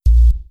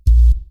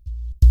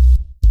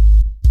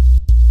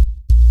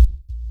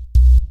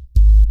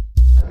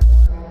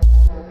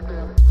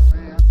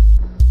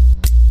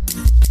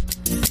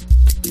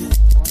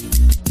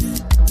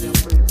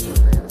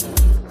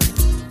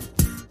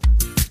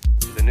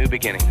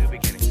beginning.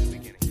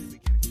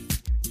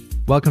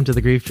 Welcome to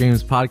the Grief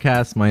Dreams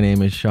podcast. My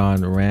name is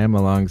Sean Ram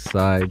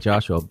alongside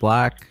Joshua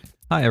Black.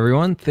 Hi,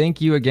 everyone.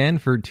 Thank you again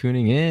for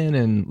tuning in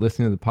and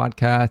listening to the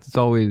podcast. It's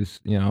always,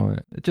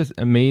 just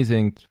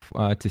amazing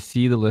to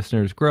see the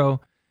listeners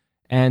grow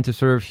and to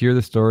sort of hear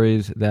the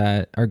stories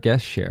that our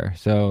guests share.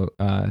 So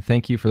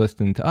thank you for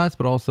listening to us,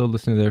 but also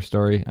listening to their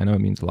story. I know it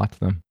means a lot to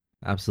them.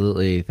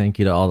 Absolutely. Thank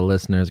you to all the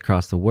listeners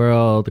across the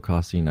world,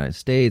 across the United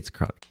States,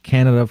 across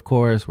Canada, of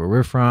course, where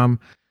we're from.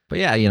 But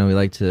yeah,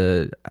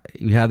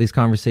 we have these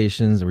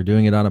conversations, we're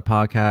doing it on a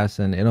podcast,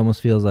 and it almost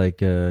feels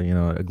like,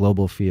 a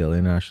global feel,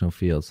 international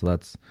feel. So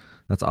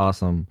that's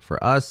awesome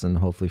for us and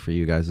hopefully for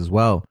you guys as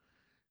well.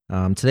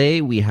 Today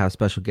we have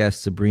special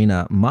guest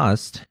Sabrina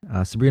Must.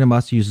 Sabrina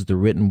Must uses the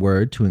written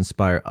word to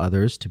inspire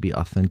others to be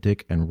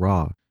authentic and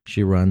raw.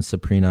 She runs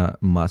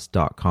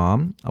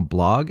sabrinamust.com, a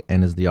blog,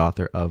 and is the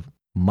author of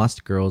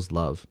Must Girls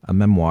Love, a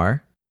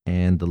memoir,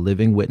 and The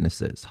Living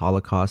Witnesses,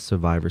 Holocaust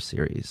Survivor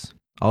Series.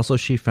 Also,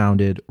 she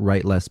founded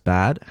Write Less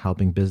Bad,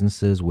 helping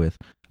businesses with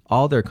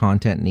all their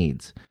content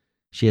needs.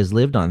 She has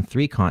lived on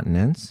 3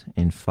 continents,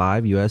 in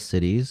 5 U.S.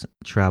 cities,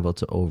 traveled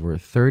to over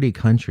 30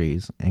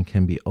 countries, and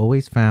can be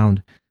always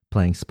found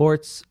playing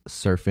sports,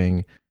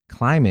 surfing,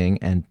 climbing,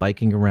 and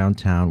biking around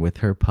town with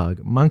her pug,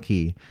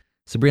 Monkey.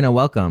 Sabrina,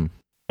 welcome.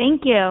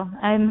 Thank you.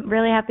 I'm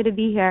really happy to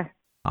be here.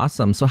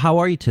 Awesome. So how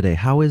are you today?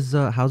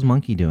 How's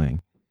Monkey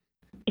doing?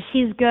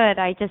 She's good.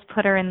 I just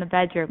put her in the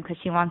bedroom because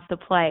she wants to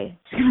play.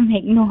 She's going to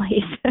make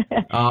noise.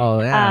 Oh,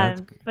 yeah.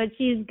 But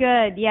she's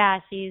good. Yeah,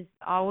 she's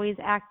always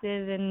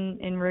active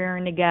and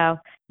rearing to go.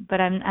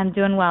 But I'm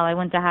doing well. I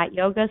went to hot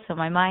yoga, so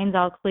my mind's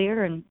all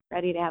clear and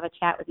ready to have a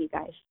chat with you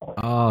guys.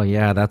 Oh,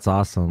 yeah, that's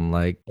awesome.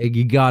 Like,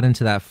 you got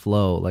into that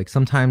flow. Like,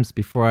 sometimes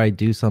before I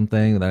do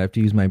something that I have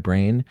to use my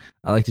brain,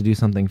 I like to do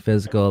something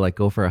physical, like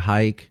go for a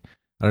hike.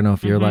 I don't know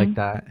if you're like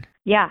that.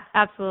 Yeah,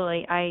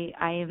 absolutely.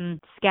 I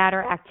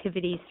scatter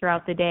activities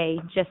throughout the day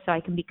just so I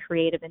can be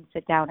creative and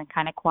sit down and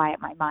kind of quiet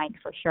my mind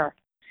for sure.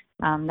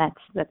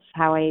 That's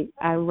how I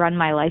run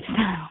my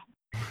lifestyle.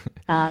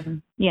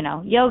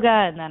 Yoga,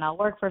 and then I'll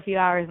work for a few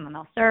hours, and then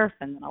I'll surf,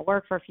 and then I'll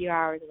work for a few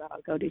hours, and then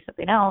I'll go do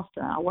something else,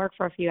 and I'll work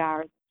for a few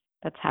hours.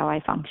 That's how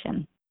I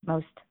function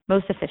most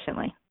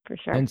efficiently, for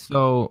sure. And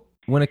so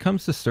when it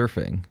comes to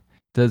surfing,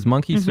 does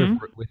Monkey surf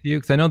with you?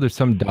 Because I know there's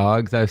some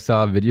dogs I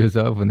saw videos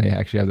of when they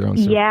actually have their own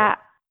surfboard.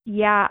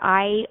 Yeah,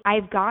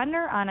 I've gotten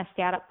her on a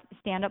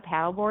stand-up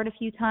paddleboard a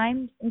few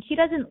times, and she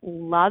doesn't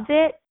love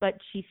it, but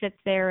she sits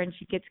there and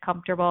she gets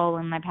comfortable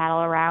and I paddle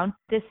around.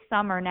 This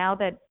summer, now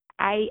that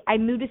I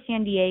moved to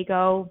San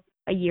Diego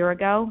a year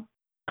ago,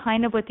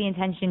 kind of with the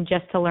intention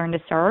just to learn to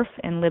surf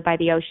and live by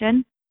the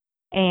ocean.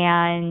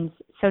 And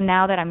so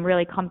now that I'm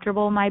really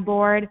comfortable on my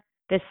board,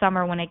 this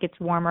summer when it gets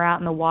warmer out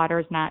and the water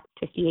is not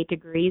 58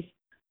 degrees,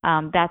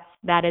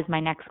 that is my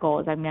next goal.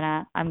 Is I'm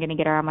gonna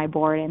get her on my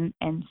board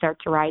and start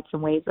to ride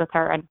some waves with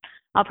her, and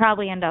I'll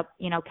probably end up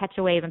catch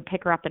a wave and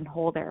pick her up and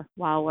hold her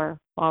while we're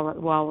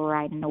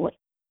riding the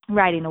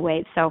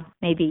wave. So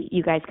maybe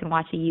you guys can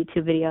watch a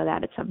YouTube video of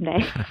that at some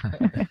day.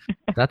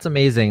 That's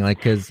amazing. Like,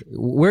 because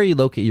where are you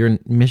located? You're in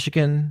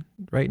Michigan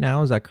right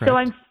now, is that correct?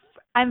 So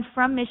I'm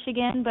from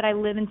Michigan, but I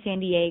live in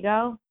San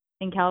Diego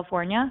in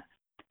California.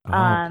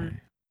 Oh, okay.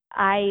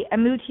 I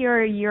moved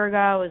here a year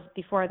ago.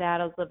 Before that,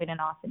 I was living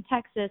in Austin,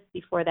 Texas.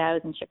 Before that, I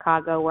was in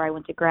Chicago, where I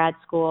went to grad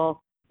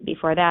school.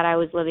 Before that, I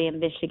was living in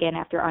Michigan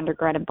after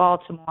undergrad in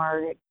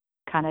Baltimore.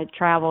 Kind of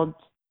traveled,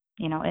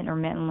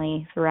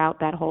 intermittently throughout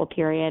that whole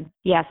period.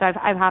 Yeah, so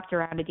I've hopped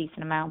around a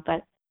decent amount,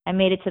 but I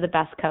made it to the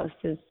best coast,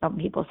 as some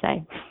people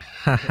say.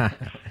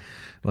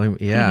 Well,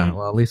 yeah.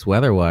 Well, at least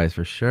weather-wise,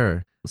 for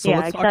sure. So yeah,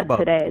 let's talk except about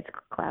today it's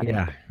cloudy.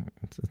 Yeah.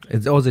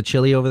 Is it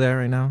chilly over there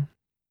right now?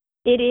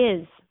 It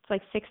is. It's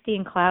like 60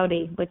 and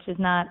cloudy, which is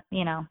not,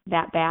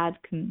 that bad,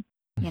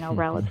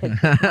 relative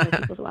to other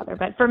people's weather.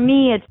 But for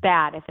me, it's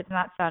bad. If it's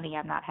not sunny,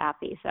 I'm not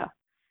happy. So,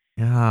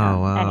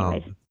 wow.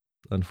 Anyways.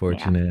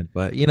 Unfortunate.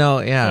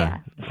 Yeah.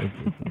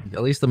 But,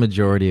 at least the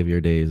majority of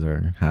your days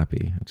are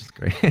happy, which is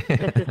great.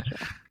 This is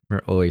true.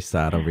 We're always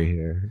sad over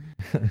here.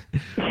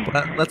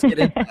 But let's get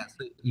into that.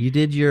 So you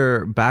did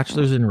your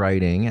bachelor's in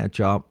writing at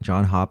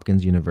John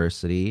Hopkins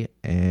University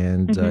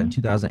in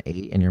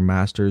 2008, and your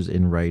master's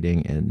in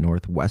writing at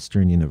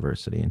Northwestern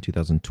University in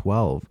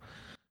 2012.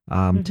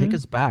 Take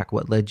us back.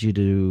 What led you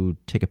to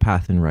take a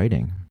path in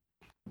writing?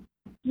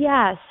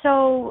 Yeah.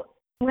 So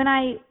when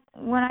I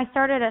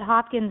started at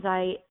Hopkins,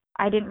 I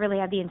didn't really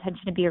have the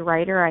intention to be a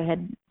writer. I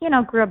had,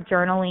 grew up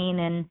journaling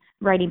and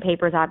writing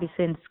papers,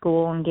 obviously, in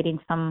school and getting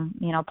some,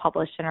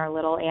 published in our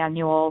little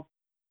annual,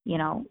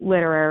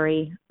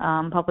 literary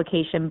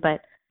publication,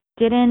 but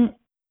didn't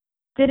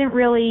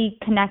really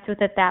connect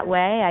with it that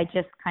way. I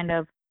just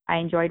I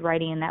enjoyed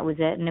writing, and that was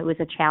it. And it was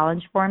a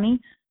challenge for me.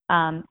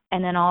 And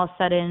then all of a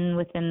sudden,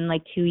 within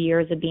like 2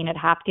 years of being at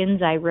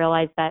Hopkins, I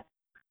realized that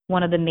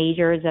one of the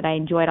majors that I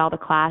enjoyed all the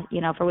class,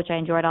 for which I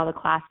enjoyed all the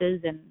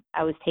classes, and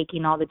I was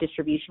taking all the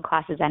distribution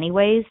classes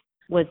anyways,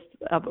 was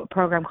a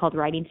program called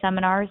Writing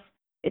Seminars.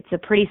 It's a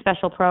pretty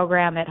special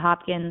program at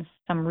Hopkins.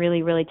 some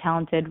really, really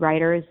talented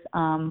writers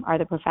are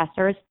the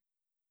professors.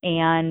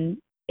 And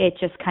it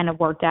just kind of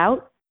worked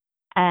out.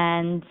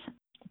 And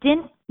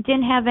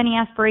didn't have any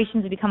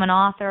aspirations to become an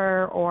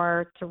author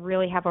or to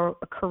really have a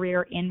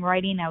career in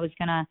writing. I was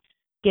going to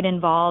get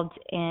involved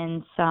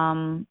in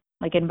some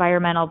like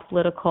environmental,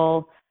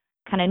 political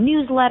kind of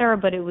newsletter,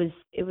 but it was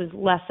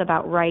less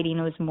about writing.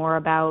 It was more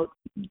about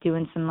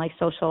doing some like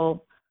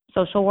social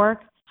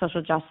work,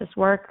 social justice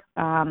work.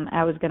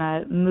 I was going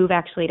to move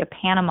actually to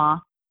Panama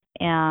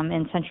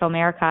in Central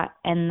America,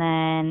 and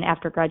then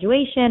after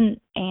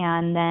graduation,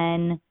 and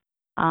then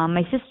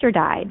my sister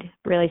died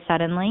really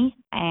suddenly,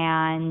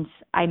 and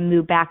I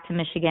moved back to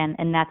Michigan,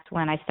 and that's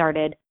when I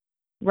started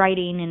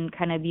writing and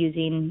kind of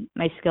using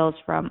my skills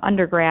from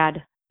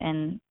undergrad,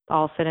 and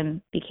all of a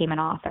sudden became an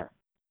author.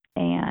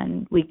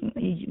 And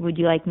would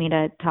you like me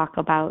to talk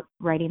about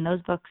writing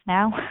those books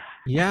now?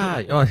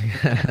 Yeah, oh,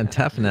 yeah,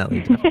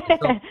 definitely, definitely.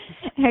 Okay.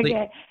 So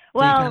you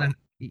Well, kind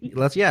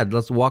of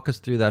let's walk us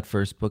through that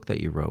first book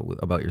that you wrote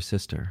about your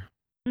sister.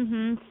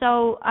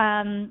 so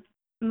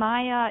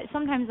my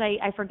sometimes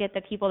I forget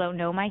that people don't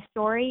know my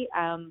story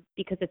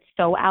because it's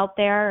so out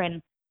there,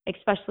 and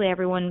especially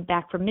everyone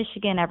back from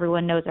Michigan,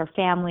 everyone knows our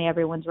family,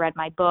 everyone's read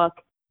my book.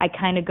 I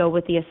kind of go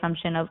with the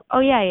assumption of, oh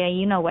yeah,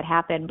 you know what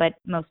happened, but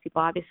most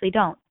people obviously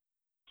don't.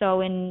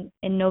 So in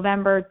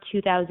November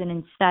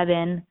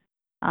 2007,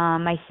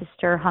 my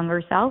sister hung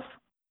herself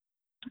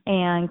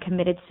and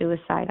committed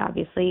suicide,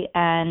 obviously.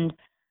 And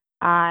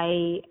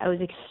I was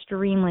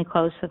extremely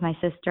close with my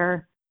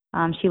sister.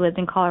 She lived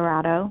in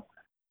Colorado,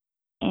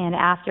 and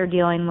after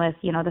dealing with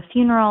the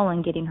funeral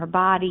and getting her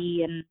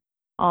body and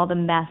all the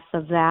mess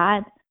of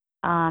that,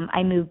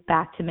 I moved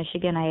back to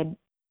Michigan. I had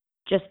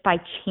just by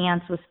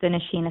chance was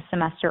finishing a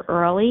semester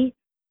early,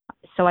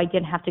 so I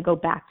didn't have to go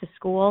back to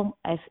school.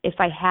 If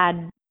I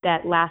had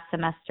that last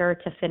semester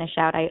to finish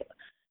out,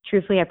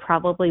 truthfully I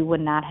probably would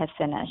not have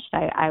finished.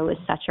 I was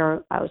such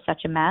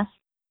a mess,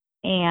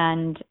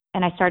 and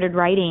I started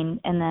writing,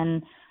 and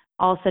then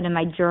all of a sudden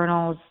my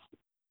journals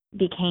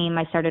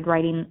I started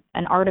writing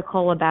an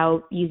article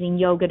about using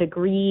yoga to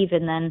grieve,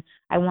 and then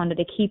I wanted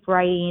to keep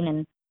writing,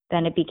 and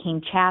then it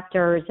became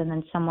chapters, and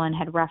then someone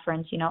had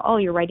referenced, oh,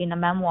 you're writing a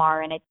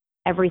memoir, and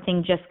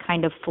everything just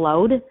kind of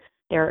flowed.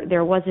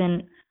 There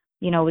wasn't,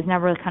 it was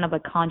never kind of a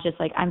conscious,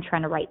 like, I'm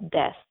trying to write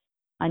this,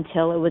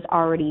 until it was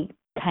already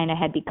kind of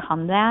had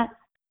become that.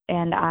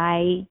 And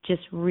I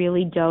just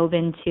really dove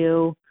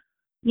into,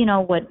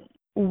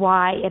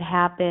 why it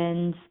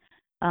happened,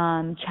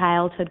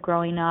 childhood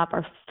growing up,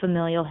 our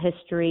familial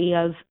history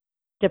of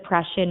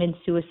depression and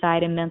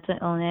suicide and mental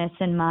illness,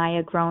 and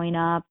Maya growing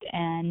up,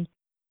 and,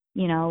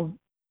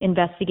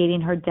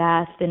 investigating her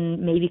death and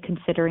maybe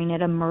considering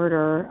it a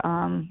murder.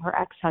 Her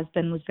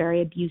ex-husband was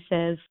very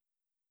abusive,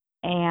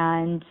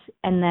 and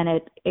then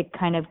it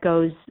kind of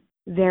goes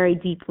very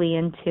deeply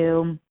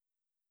into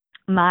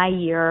my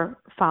year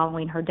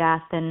following her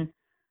death and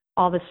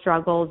all the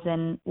struggles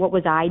and what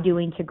was I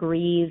doing to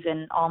grieve,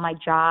 and all my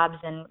jobs,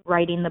 and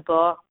writing the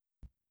book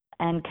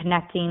and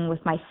connecting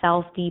with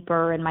myself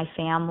deeper and my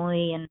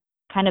family, and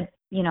kind of,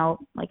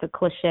 like a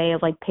cliche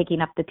of like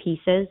picking up the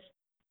pieces.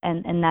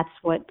 And that's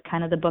what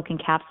kind of the book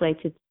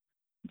encapsulates. It's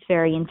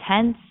very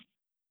intense.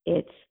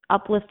 It's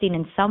uplifting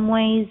in some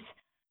ways,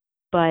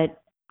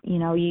 but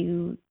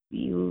you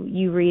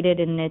read it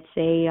and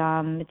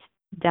it's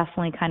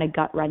definitely kind of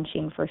gut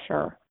wrenching for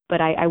sure.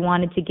 But I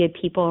wanted to give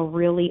people a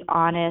really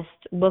honest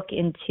look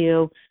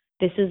into,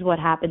 this is what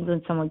happens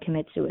when someone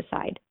commits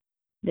suicide.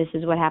 This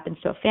is what happens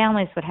to a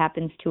family. It's what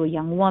happens to a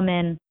young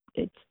woman.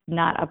 It's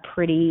not a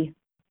pretty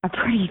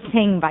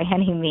thing by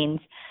any means.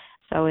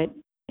 So it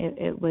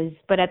was,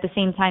 but at the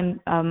same time,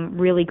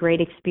 really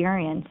great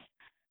experience,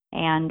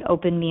 and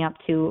opened me up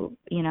to,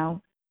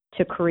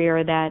 to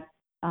career that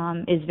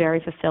is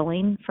very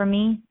fulfilling for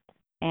me,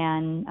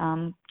 and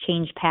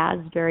changed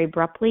paths very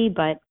abruptly,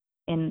 but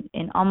in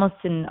almost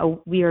in a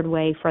weird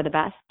way for the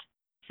best.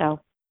 So,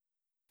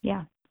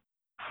 yeah.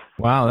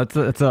 Wow,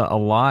 that's a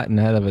lot, and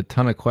I have a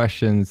ton of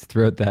questions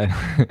throughout that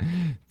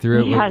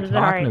throughout what you're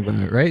talking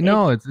about, right?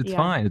 No, it's Yeah.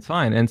 fine, it's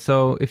fine. And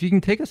so, if you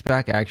can take us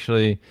back,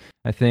 actually,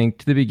 I think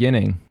to the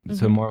beginning,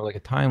 so more like a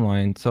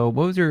timeline. So,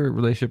 what was your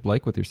relationship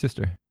like with your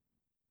sister?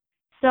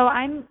 So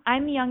I'm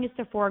the youngest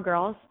of four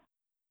girls.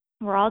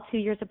 We're all 2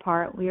 years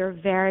apart. We were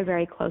very,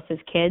 very close as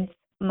kids.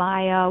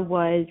 Maya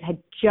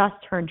had just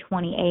turned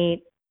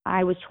 28.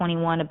 I was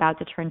 21, about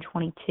to turn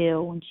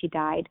 22 when she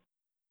died.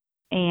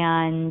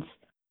 And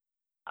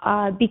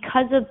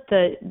because of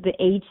the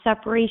age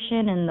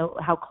separation and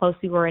how close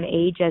we were in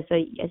age as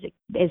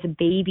a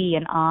baby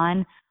and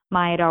on,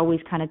 Maya had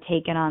always kind of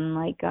taken on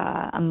like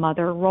a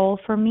mother role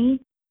for me.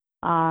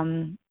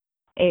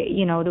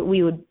 That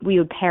we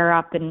would pair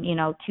up and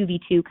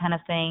 2v2 kind of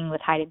thing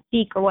with hide and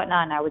seek or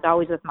whatnot, and I was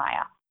always with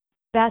Maya.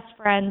 Best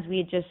friends. We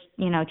had just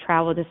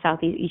traveled to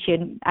Southeast Asia.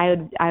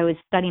 I was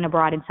studying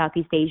abroad in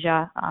Southeast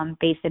Asia,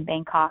 based in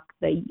Bangkok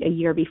a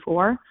year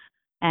before,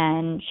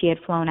 and she had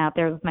flown out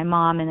there with my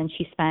mom, and then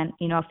she spent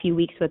a few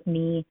weeks with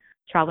me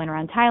traveling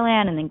around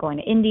Thailand, and then going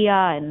to India,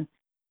 and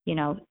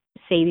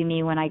saving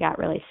me when I got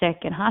really sick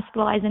and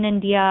hospitalized in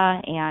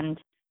India, and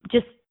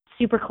just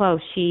super close.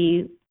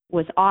 She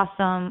was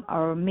awesome,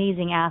 an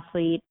amazing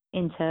athlete,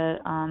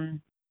 into,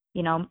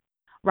 you know,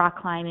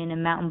 rock climbing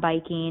and mountain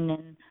biking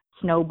and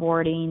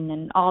snowboarding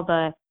and all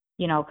the,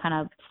 you know, kind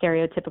of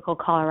stereotypical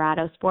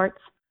Colorado sports.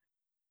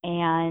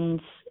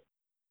 And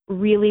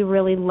really,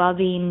 really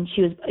loving.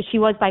 She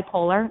was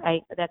bipolar.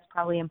 That's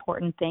probably an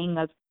important thing.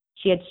 Of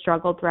she had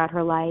struggled throughout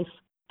her life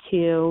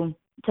to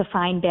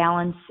find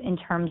balance in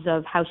terms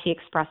of how she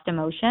expressed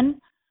emotion.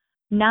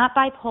 Not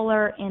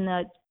bipolar in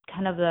the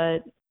kind of the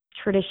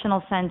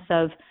traditional sense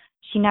of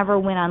she never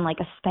went on like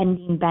a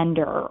spending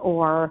bender,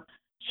 or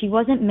she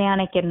wasn't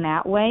manic in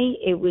that way.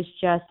 It was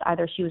just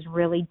either she was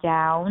really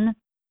down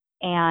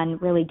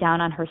and really down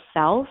on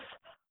herself,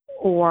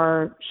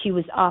 or she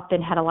was up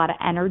and had a lot of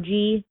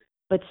energy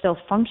but still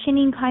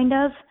functioning kind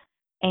of.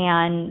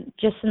 And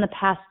just in the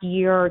past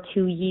year or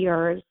 2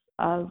 years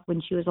of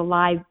when she was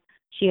alive,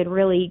 she had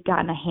really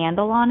gotten a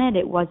handle on it.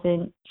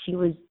 She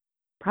was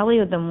probably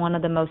one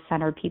of the most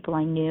centered people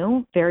I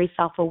knew, very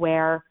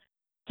self-aware,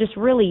 just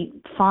really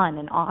fun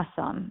and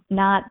awesome.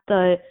 Not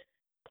the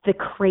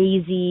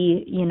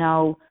crazy,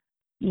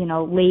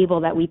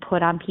 label that we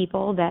put on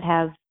people that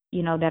have,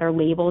 that are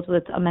labeled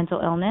with a mental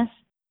illness.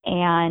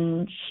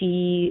 And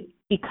she,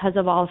 because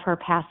of all of her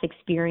past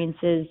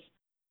experiences,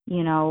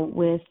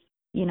 with,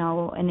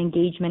 an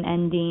engagement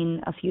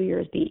ending a few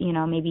years,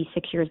 maybe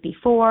 6 years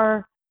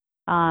before,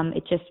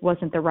 it just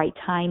wasn't the right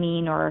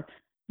timing, or,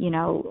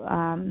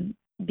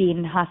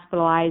 being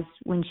hospitalized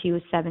when she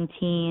was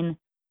 17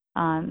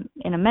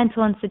 in a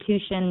mental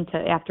institution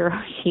after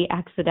she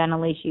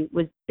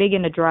was big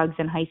into drugs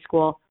in high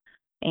school,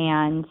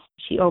 and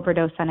she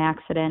overdosed on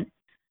accident,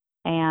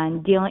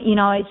 and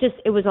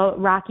it was a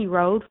rocky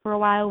road for a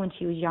while when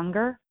she was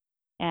younger,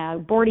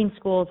 boarding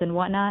schools and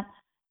whatnot.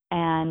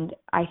 And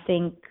I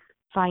think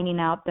finding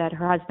out that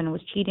her husband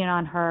was cheating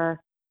on her,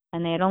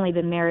 and they had only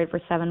been married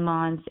for 7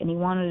 months, and he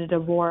wanted a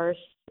divorce,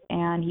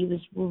 and he was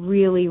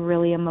really,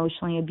 really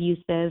emotionally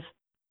abusive,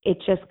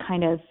 it just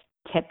kind of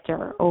tipped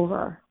her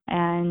over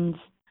and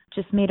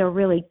just made a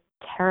really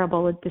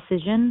terrible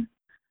decision.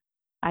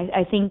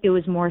 I think it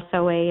was more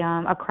so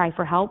a cry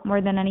for help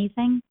more than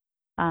anything.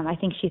 I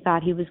think she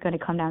thought he was going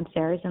to come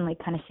downstairs and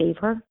kind of save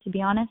her, to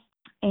be honest.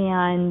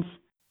 And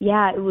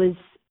yeah,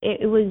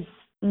 it was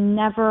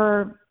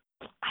never,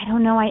 I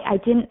don't know, I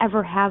didn't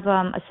ever have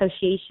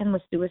association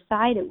with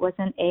suicide. It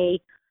wasn't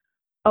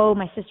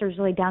my sister's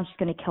really down, she's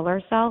going to kill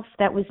herself.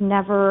 That was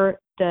never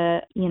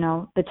the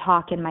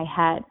talk in my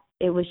head.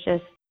 It was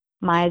just,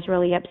 Maya's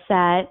really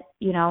upset,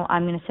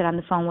 I'm going to sit on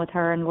the phone with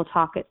her and we'll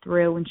talk it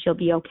through and she'll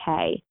be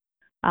okay.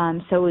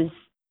 So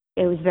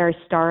it was very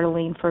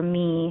startling for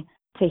me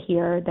to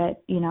hear that,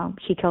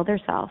 she killed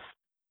herself.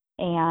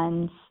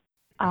 And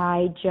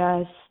I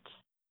just,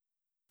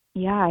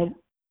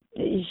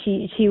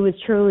 she was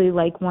truly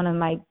one of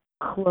my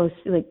close,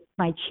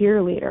 my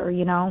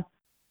cheerleader,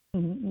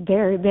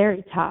 very,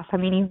 very tough. I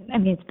mean,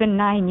 it's been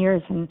 9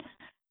 years, and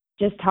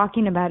just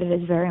talking about it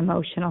is very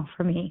emotional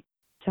for me.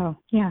 So,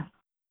 yeah.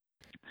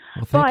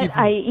 Well, but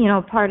I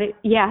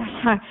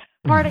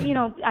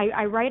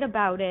write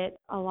about it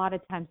a lot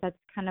of times. That's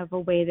kind of a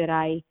way that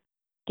I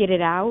get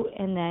it out.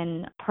 And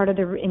then part of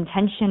the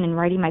intention in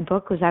writing my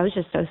book was I was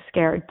just so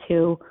scared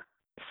to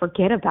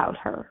forget about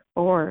her,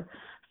 or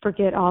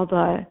forget all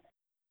the,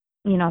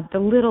 the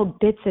little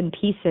bits and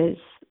pieces,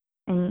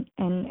 and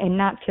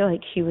not feel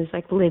like she was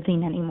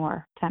living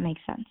anymore, if that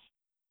makes sense.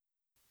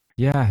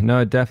 Yeah, no,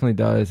 it definitely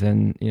does.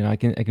 And, I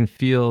can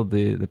feel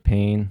the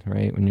pain,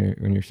 right, when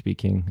you're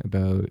speaking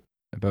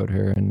about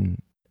her,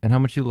 and how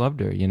much you loved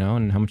her,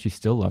 and how much you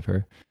still love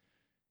her.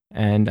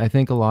 And I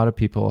think a lot of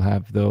people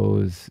have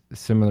those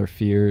similar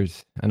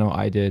fears. I know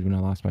I did when I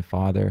lost my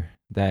father,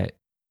 that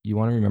you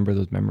want to remember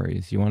those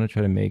memories. You want to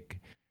try to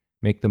make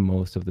the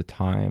most of the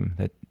time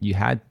that you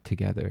had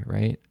together,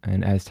 right?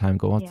 And as time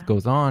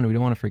goes on, we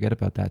don't want to forget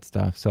about that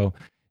stuff. So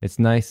it's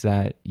nice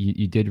that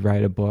you did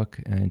write a book,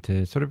 and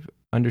to sort of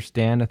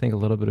understand, I think, a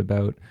little bit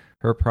about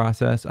her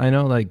process. I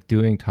know,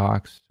 doing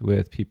talks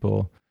with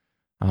people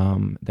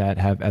that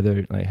have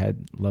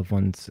had loved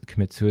ones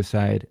commit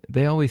suicide,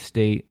 they always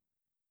state,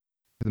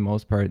 for the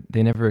most part,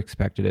 they never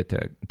expected it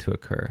to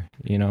occur,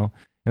 And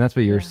that's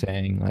what you're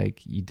saying.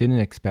 You didn't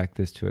expect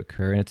this to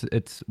occur. And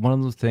it's one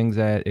of those things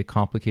that it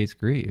complicates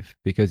grief,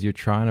 because you're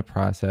trying to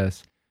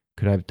process,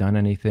 could I have done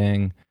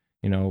anything?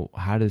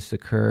 How does this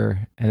occur?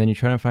 And then you're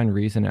trying to find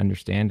reason and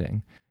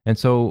understanding. And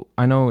so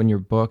I know in your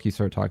book, you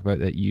sort of talk about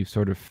that you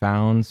sort of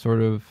found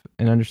sort of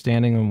an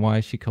understanding on why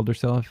she killed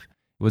herself.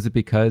 Was it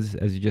because,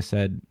 as you just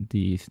said,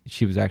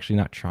 she was actually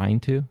not trying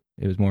to?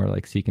 It was more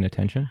seeking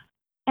attention?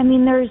 I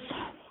mean,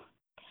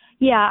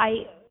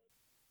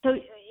 so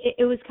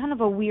it was kind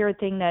of a weird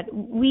thing that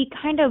we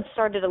kind of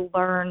started to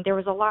learn. There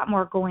was a lot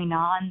more going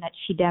on that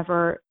she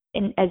never,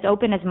 and as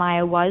open as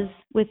Maya was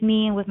with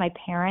me and with my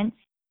parents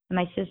and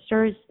my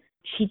sisters,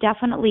 she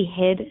definitely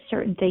hid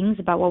certain things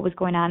about what was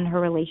going on in her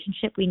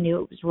relationship. We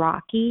knew it was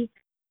rocky,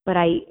 but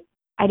I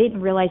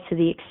didn't realize to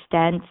the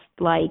extent,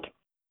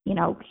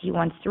 he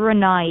once threw a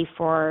knife,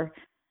 or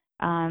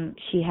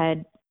she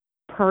had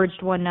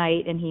purged one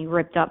night and he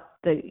ripped up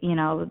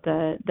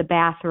the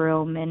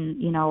bathroom,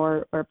 and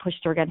or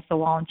pushed her against the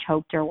wall and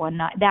choked her one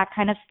night, that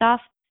kind of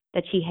stuff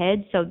that she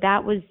hid. So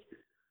that was,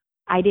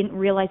 I didn't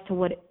realize to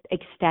what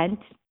extent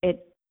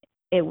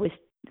it was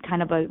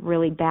kind of a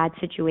really bad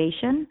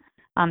situation.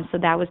 So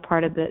that was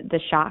part of the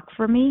shock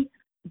for me.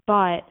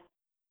 But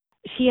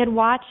she had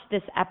watched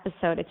this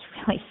episode. It's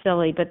really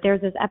silly, but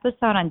there's this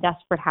episode on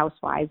Desperate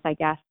Housewives, I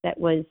guess, that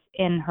was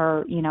in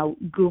her,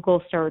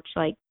 Google search,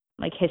 like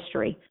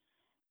history.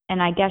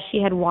 And I guess she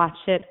had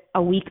watched it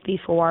a week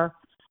before.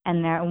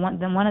 And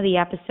then one of the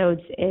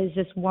episodes is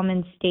this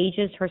woman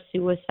stages her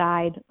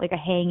suicide, like a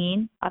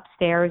hanging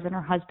upstairs, and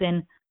her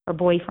husband or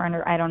boyfriend,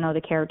 or I don't know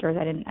the characters.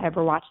 I didn't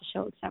ever watch the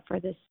show except for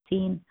this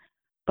scene,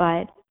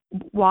 but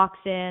walks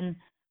in,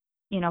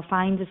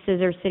 finds a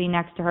scissors sitting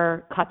next to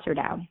her, cuts her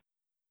down.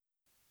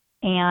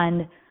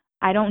 And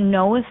I don't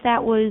know if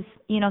that was,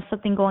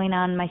 something going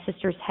on in my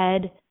sister's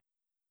head.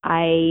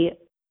 I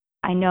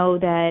know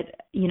that,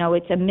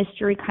 it's a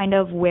mystery kind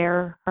of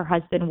where her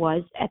husband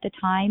was at the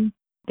time.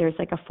 There's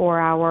like a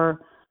 4-hour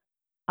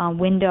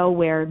window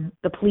where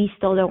the police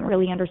still don't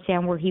really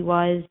understand where he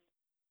was.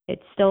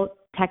 It's still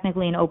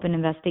technically an open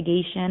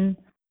investigation.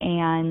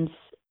 And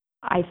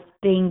I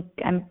think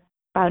I'm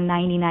about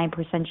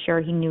 99%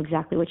 sure he knew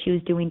exactly what she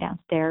was doing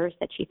downstairs,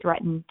 that she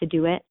threatened to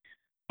do it.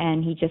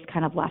 And he just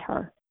kind of let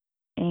her.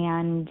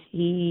 And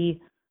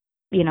he,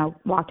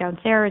 walked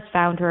downstairs,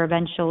 found her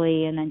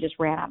eventually, and then just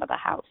ran out of the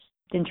house.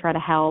 Didn't try to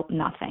help,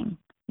 nothing.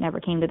 Never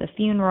came to the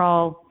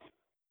funeral,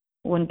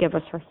 wouldn't give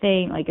us her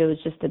thing. Like, it was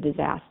just a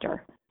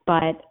disaster.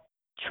 But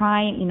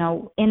trying,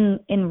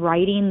 in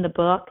writing the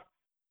book,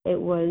 it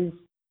was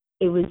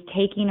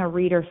taking a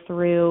reader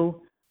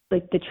through,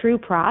 like, the true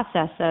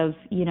process of,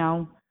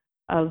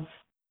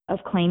 of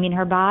claiming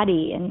her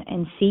body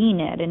and seeing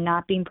it and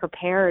not being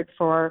prepared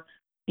for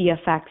the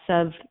effects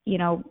of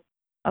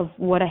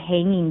what a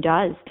hanging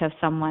does to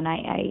someone.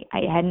 I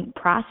hadn't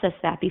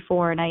processed that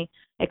before, and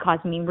it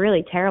caused me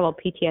really terrible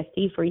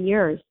PTSD for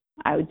years.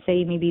 I would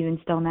say maybe even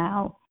still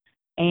now.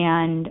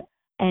 And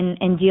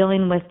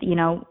dealing with,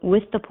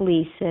 with the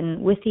police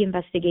and with the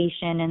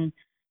investigation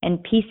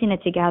and piecing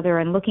it together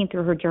and looking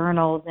through her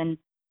journals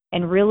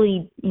and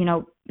really,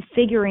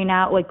 figuring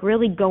out, like,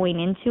 really going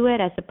into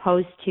it, as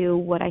opposed to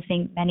what I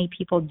think many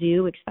people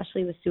do,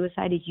 especially with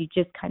suicide, is you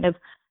just kind of,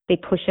 they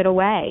push it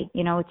away.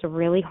 It's a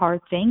really hard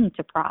thing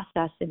to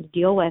process and to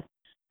deal with.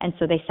 And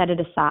so they set it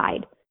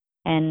aside.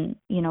 And,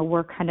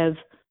 we're kind of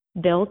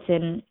built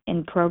and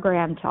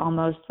programmed to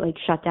almost like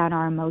shut down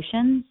our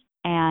emotions.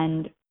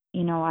 And,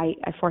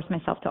 I force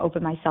myself to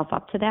open myself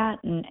up to that.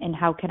 And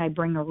how can I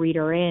bring a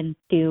reader in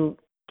to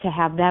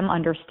have them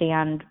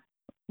understand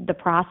the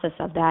process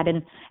of that?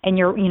 And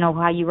you're,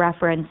 how you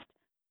referenced,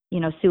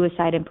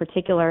 suicide in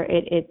particular,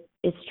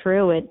 it's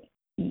true.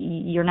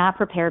 You're not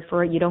prepared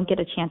for it. You don't get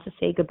a chance to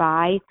say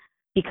goodbye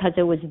because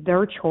it was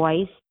their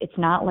choice. It's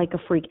not like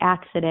a freak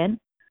accident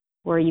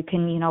where you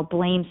can,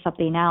 blame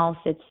something else.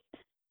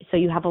 So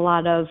you have a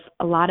lot of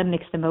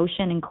mixed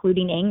emotion,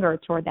 including anger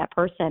toward that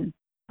person.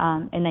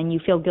 And then you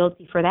feel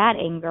guilty for that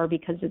anger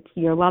because it's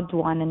your loved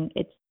one, and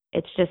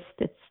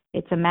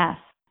it's a mess.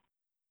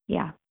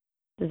 Yeah.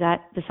 Does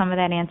some of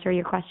that answer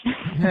your question?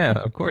 Yeah,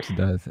 of course it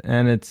does.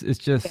 And it's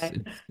just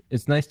Okay.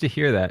 it's nice to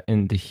hear that,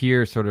 and to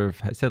hear sort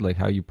of, I said, like,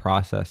 how you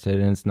processed it,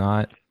 and it's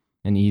not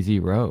an easy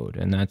road,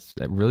 and that's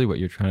really what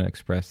you're trying to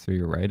express through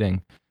your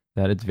writing,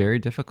 that it's very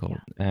difficult,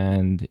 Yeah.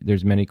 and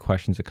there's many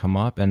questions that come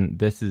up,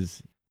 and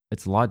it's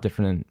a lot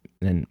different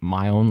than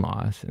my own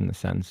loss, in the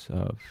sense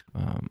of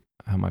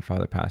how my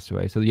father passed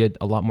away. So you had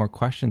a lot more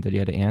questions that you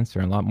had to answer,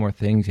 and a lot more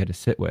things you had to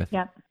sit with.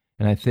 Yep.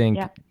 And I think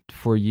Yep.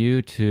 for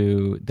you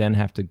to then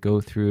have to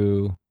go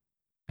through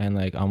and,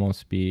 like,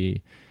 almost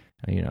be,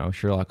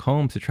 Sherlock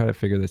Holmes, to try to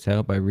figure this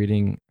out by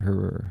reading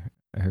her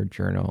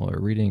journal,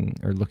 or reading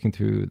or looking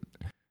through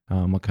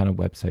what kind of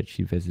website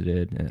she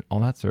visited and all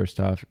that sort of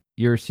stuff.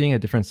 You're seeing a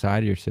different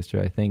side of your sister,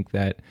 I think,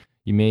 that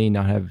you may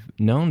not have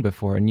known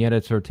before, and yet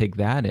to sort of take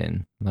that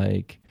in,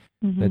 like,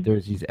 that Mhm.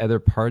 there's these other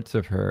parts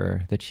of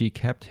her that she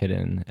kept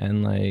hidden.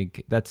 And,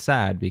 like, that's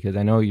sad, because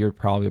I know you're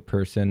probably a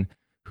person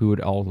who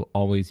would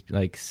always,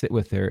 like, sit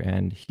with her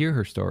and hear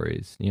her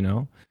stories,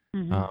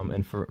 Mhm.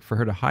 and for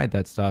her to hide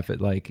that stuff, it,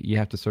 like, you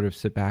have to sort of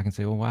sit back and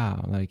say, well,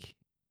 wow, like,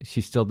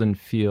 she still didn't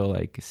feel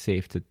like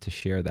safe to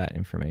share that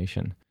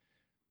information.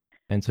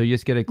 And so you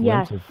just get a Yes.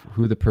 glimpse of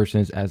who the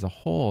person is as a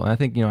whole. And I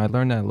think, I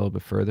learned that a little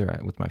bit further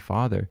with my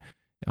father.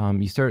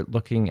 You start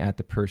looking at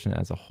the person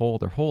as a whole,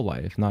 their whole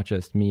life, not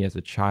just me as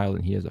a child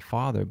and he as a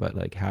father, but,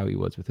 like, how he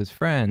was with his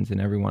friends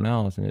and everyone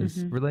else and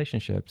his Mhm.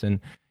 relationships. And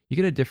you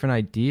get a different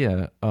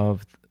idea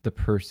of the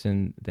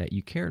person that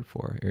you cared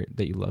for, or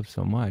that you love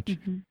so much.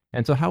 Mhm.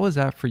 And so how was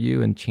that for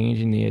you in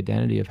changing the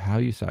identity of how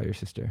you saw your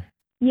sister?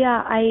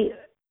 Yeah,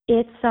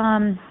 it's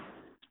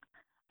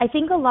I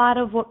think a lot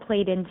of what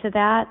played into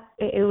that,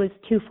 it was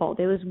twofold.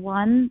 It was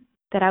one,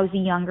 that I was a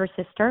younger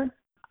sister.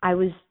 I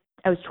was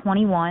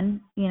 21,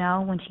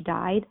 when she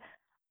died.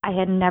 I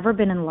had never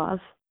been in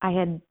love. I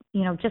had,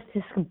 just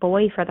this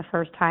boy for the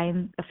first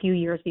time a few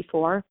years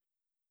before.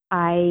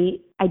 I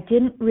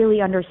didn't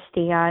really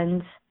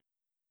understand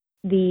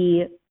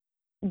the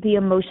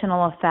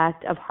emotional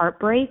effect of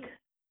heartbreak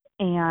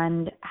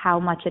and how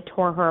much it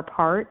tore her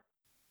apart.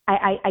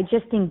 I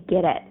just didn't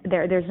get it.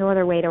 There's no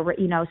other way to,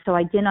 so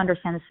I didn't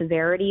understand the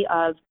severity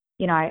of,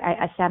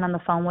 I sat on the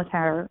phone with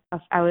her.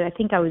 I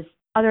think I was,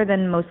 other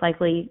than most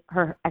likely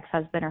her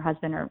ex-husband or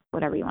husband or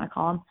whatever you want to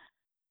call him,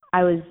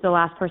 I was the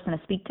last person to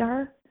speak to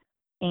her.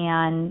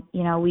 And,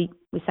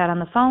 we sat on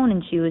the phone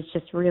and she was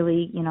just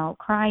really,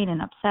 crying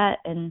and upset.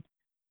 And,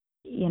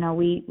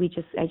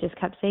 I just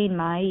kept saying,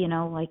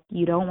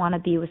 you don't want to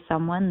be with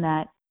someone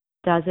that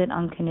doesn't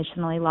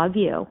unconditionally love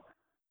you.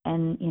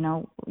 And,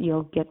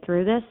 you'll get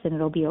through this and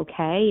it'll be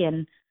okay.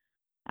 And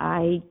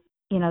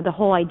the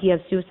whole idea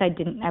of suicide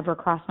didn't ever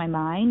cross my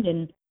mind.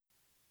 And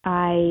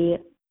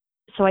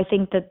so I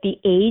think that the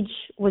age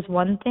was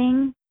one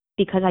thing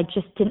because I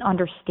just didn't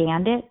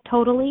understand it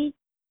totally.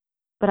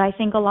 But I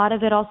think a lot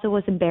of it also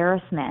was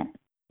embarrassment,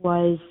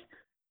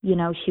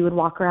 she would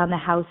walk around the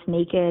house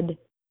naked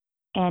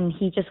and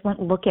he just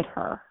wouldn't look at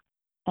her.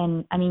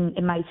 And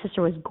my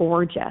sister was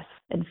gorgeous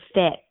and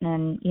fit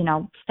and,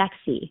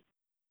 sexy.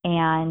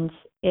 And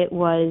it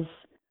was,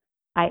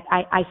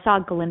 I saw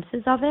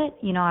glimpses of it.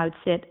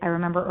 I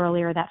remember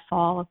earlier that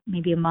fall,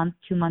 maybe a month,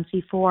 2 months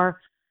before,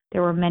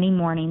 there were many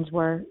mornings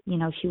where,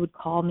 she would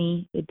call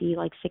me. It'd be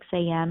like 6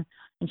 a.m.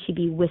 and she'd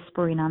be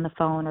whispering on the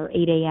phone, or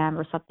 8 a.m.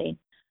 or something.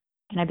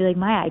 And I'd be like,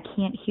 Maya, I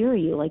can't hear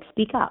you. Like,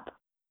 speak up.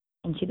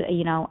 And she'd be,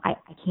 I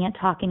can't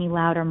talk any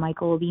louder.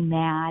 Michael will be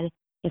mad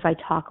if I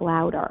talk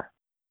louder.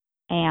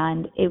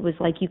 And it was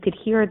like you could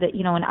hear that,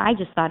 and I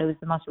just thought it was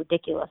the most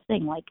ridiculous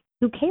thing. Like,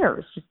 who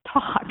cares? Just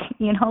talk,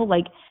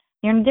 like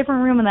you're in a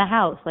different room in the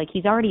house. Like,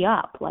 he's already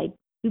up. Like,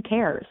 who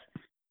cares?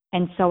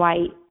 And so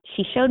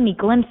she showed me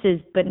glimpses,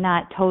 but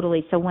not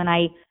totally. So when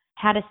I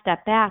had to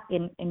step back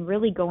and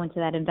really go into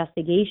that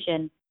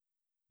investigation,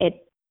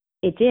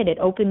 it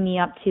opened me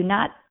up to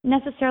not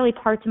necessarily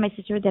parts of my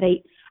sister that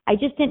I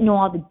just didn't know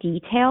all the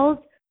details,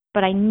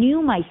 but I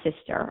knew my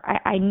sister.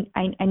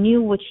 I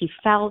knew what she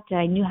felt, and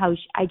I knew how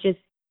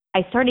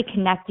I started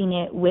connecting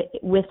it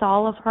with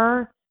all of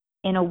her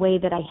in a way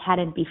that I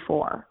hadn't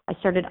before. I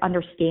started to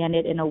understand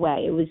it in a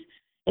way.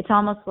 It's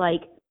almost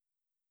like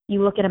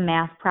you look at a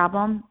math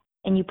problem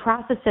and you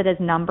process it as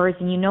numbers,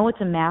 and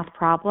it's a math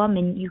problem,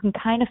 and you can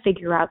kind of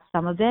figure out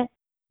some of it,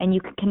 and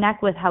you can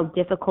connect with how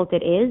difficult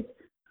it is.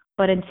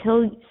 But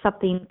until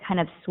something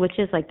kind of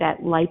switches, like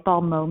that light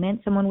bulb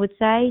moment, someone would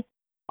say,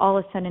 all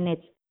of a sudden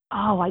it's,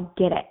 oh, I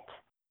get it.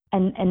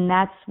 And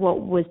that's what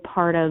was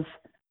part of,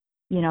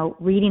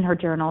 reading her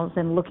journals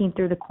and looking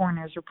through the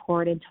coroner's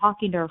report and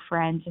talking to her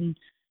friends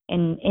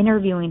and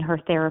interviewing her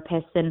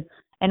therapist and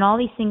all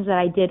these things that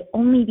I did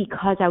only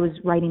because I was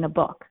writing a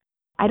book.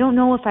 I don't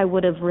know if I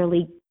would have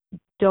really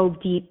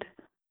dove deep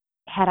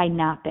had I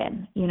not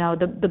been.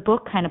 The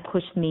book kind of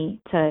pushed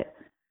me to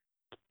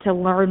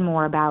learn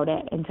more about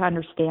it and to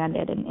understand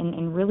it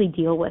and really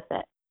deal with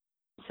it.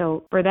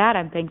 So for that,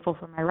 I'm thankful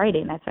for my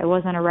writing. If I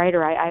wasn't a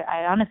writer,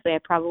 I honestly, I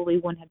probably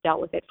wouldn't have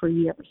dealt with it for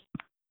years,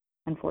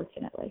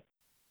 unfortunately.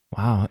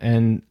 Wow.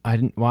 And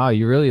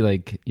you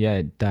really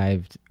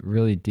dived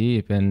really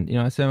deep. And,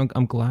 I said,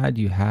 I'm glad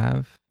you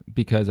have,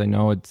 because I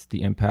know it's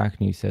the impact,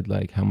 and you said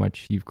how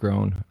much you've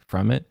grown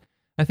from it.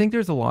 I think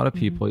there's a lot of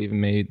people that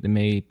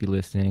may be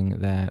listening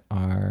that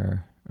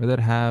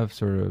have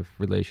sort of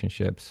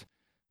relationships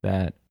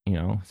that,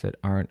 said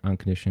aren't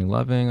unconditionally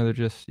loving, or they're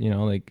just,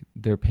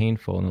 they're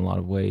painful in a lot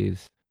of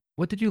ways.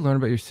 What did you learn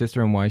about your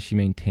sister and why she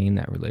maintained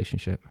that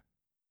relationship?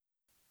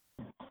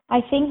 I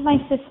think my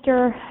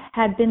sister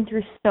had been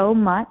through so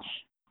much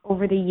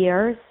over the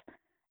years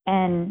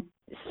and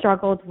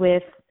struggled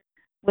with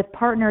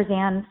partners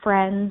and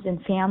friends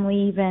and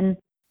family, even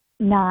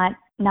not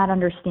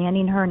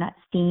understanding her, not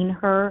seeing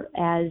her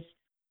as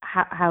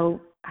how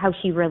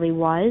she really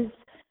was,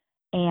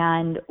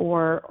 and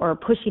or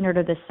pushing her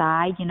to the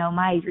side,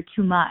 Maya, you're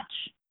too much.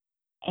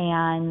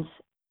 And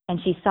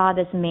she saw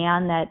this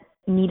man that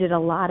needed a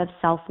lot of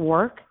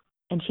self-work,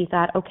 and she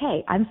thought,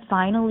 okay, I'm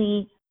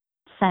finally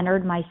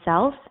centered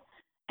myself,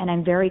 and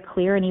I'm very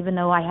clear, and even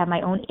though I have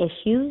my own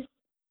issues,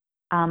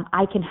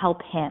 I can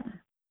help him.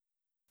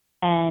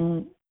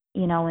 And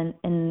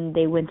and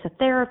they went to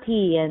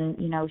therapy, and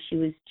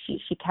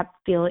she kept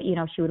feeling,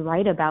 she would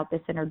write about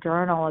this in her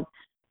journal of,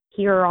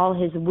 here are all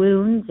his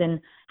wounds and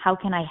how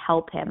can I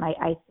help him?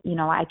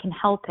 I can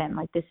help him.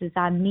 Like, this is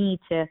on me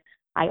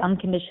I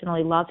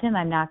unconditionally love him.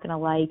 I'm not going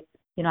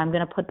to I'm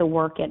going to put the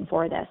work in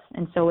for this.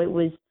 And so it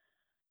was,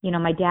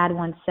 my dad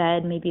once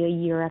said, maybe a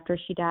year after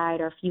she died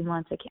or a few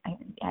months,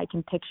 I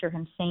can picture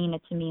him saying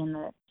it to me in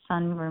the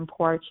sunroom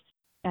porch,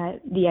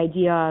 the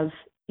idea of,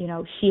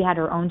 she had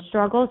her own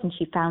struggles and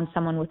she found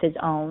someone with his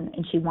own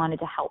and she wanted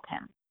to help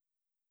him.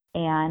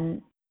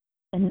 And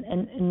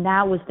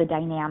that was the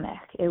dynamic.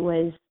 It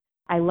was,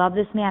 I love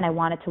this man. I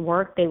want it to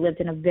work. They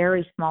lived in a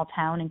very small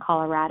town in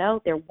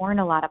Colorado. There weren't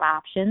a lot of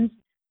options.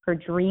 Her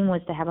dream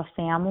was to have a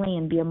family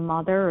and be a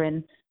mother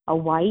and a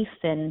wife.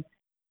 And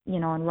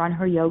and run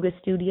her yoga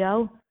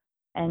studio.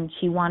 And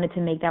she wanted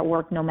to make that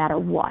work no matter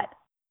what.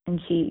 And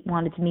she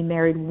wanted to be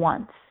married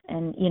once.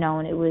 And,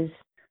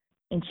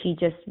 and she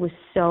just was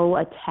so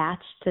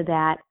attached to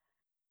that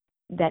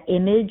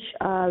image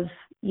of,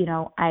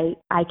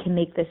 I can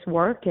make this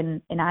work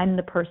and I'm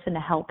the person to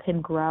help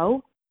him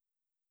grow,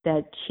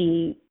 that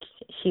she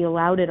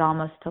allowed it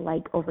almost to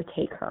like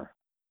overtake her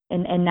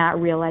and not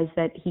realize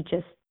that he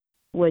just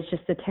was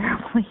just a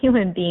terrible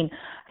human being.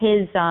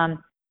 His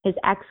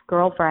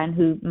ex-girlfriend,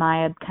 who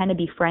Maya kind of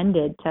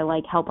befriended to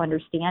like help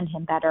understand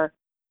him better,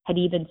 had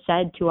even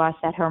said to us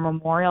at her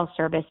memorial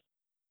service,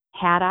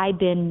 had I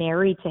been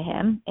married to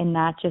him and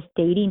not just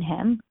dating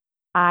him,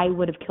 I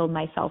would have killed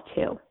myself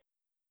too.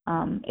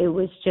 It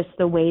was just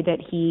the way that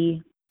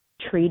he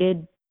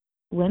treated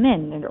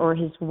women or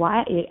his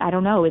wife. I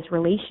don't know, his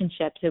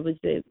relationships. It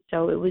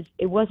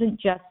wasn't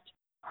just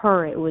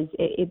her.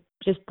 It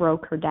just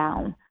broke her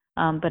down.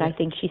 But I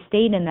think she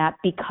stayed in that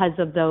because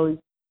of those,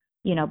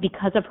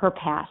 because of her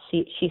past.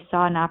 She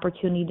saw an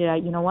opportunity to,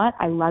 you know what,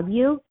 I love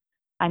you,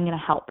 I'm going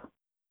to help.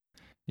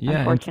 Yeah,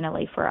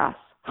 unfortunately for us.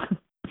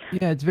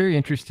 Yeah, it's very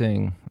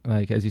interesting.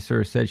 Like, as you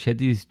sort of said, she had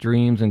these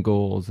dreams and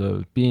goals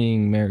of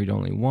being married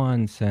only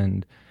once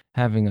and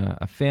having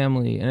a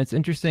family. And it's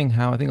interesting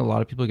how I think a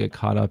lot of people get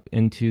caught up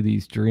into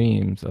these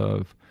dreams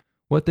of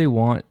what they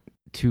want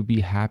to be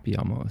happy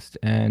almost.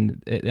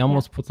 And it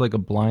almost puts like a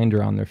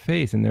blinder on their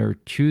face, and they're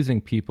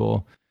choosing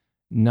people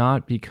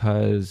not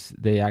because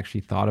they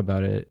actually thought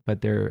about it,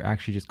 but they're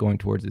actually just going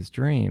towards this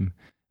dream.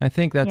 I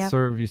think that's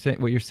sort of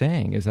what you're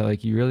saying is that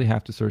like you really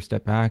have to sort of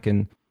step back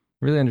and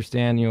really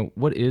understand,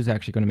 what is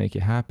actually going to make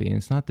you happy. And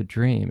it's not the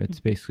dream. It's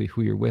basically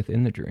who you're with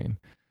in the dream.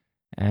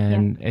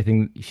 And I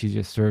think she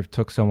just sort of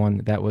took someone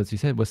that was, you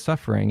said, was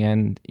suffering.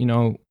 And,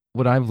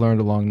 what I've learned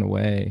along the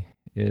way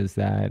is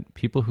that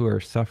people who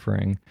are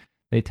suffering,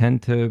 they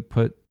tend to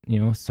put,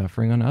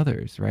 suffering on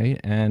others. Right.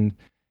 And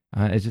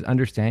it's just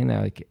understanding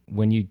that like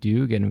when you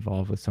do get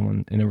involved with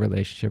someone in a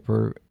relationship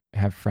or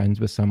have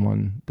friends with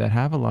someone that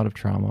have a lot of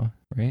trauma,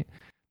 right?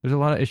 There's a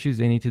lot of issues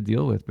they need to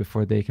deal with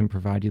before they can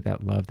provide you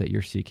that love that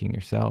you're seeking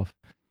yourself.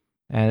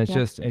 And it's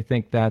just, I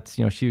think that's,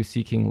 she was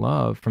seeking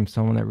love from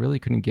someone that really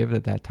couldn't give it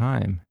at that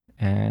time.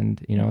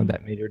 And,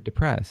 that made her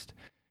depressed.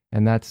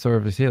 And that's sort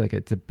of to say, like,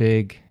 it's a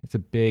big,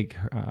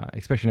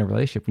 especially in a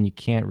relationship, when you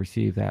can't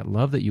receive that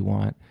love that you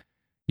want,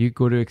 you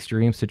go to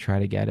extremes to try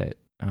to get it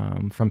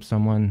from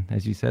someone,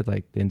 as you said,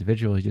 like the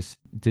individual, he just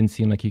didn't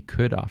seem like he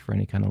could offer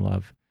any kind of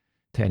love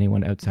to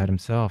anyone outside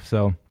himself.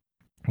 So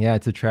yeah,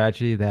 it's a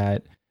tragedy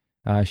that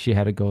she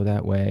had to go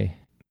that way.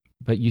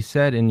 But you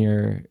said in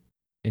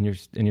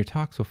your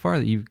talk so far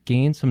that you've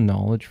gained some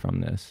knowledge from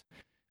this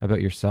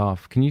about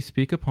yourself. Can you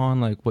speak upon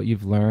like what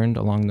you've learned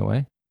along the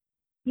way?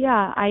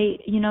 Yeah,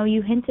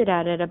 you hinted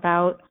at it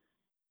about,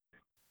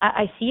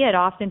 I see it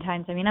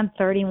oftentimes. I mean, I'm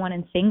 31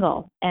 and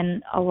single,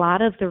 and a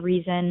lot of the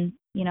reason,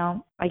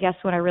 I guess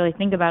when I really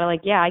think about it,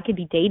 like, yeah, I could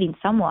be dating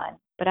someone,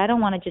 but I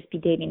don't want to just be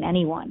dating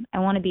anyone. I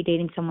want to be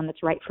dating someone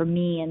that's right for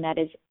me and that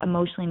is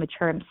emotionally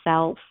mature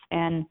himself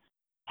and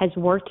has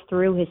worked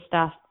through his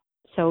stuff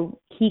so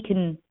he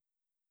can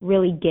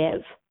really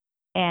give.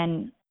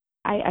 And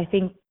I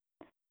think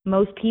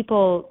most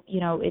people,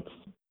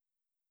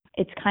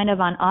 it's kind of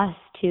on us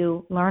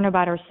to learn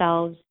about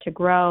ourselves, to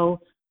grow,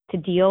 to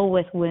deal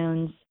with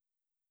wounds,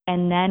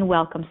 and then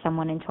welcome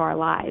someone into our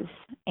lives.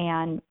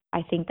 And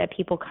I think that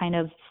people kind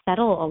of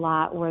settle a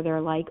lot where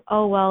they're like,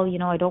 oh, well,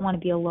 I don't want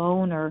to be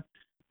alone, or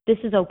this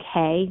is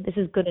okay, this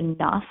is good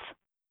enough.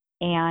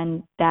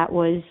 And that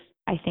was,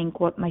 I think,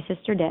 what my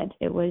sister did.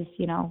 It was,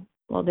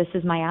 well, this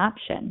is my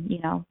option,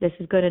 this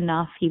is good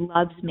enough. He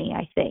loves me,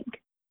 I think.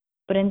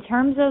 But in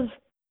terms of,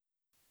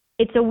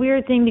 it's a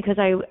weird thing because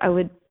I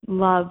would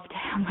love to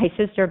have my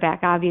sister back,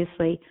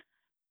 obviously.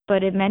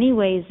 But in many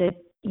ways,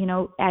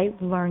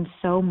 I've learned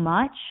so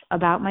much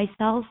about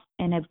myself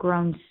and have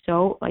grown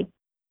so, like,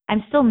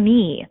 I'm still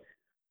me,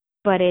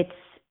 but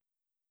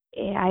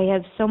I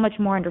have so much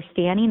more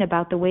understanding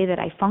about the way that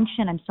I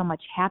function. I'm so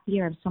much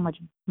happier. I'm so much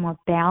more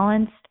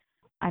balanced.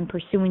 I'm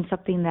pursuing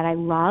something that I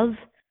love.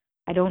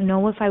 I don't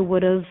know if I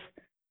would have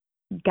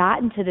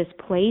gotten to this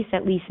place,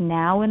 at least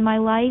now in my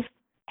life,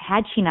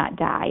 had she not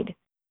died.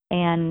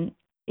 And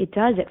it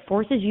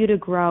forces you to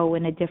grow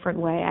in a different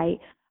way.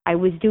 I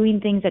was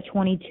doing things at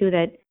 22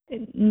 that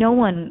no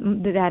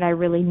one that I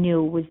really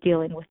knew was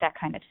dealing with that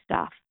kind of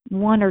stuff.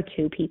 One or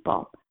two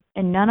people,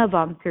 and none of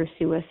them through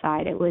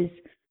suicide. It was,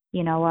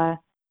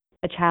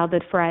 a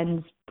childhood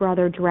friend's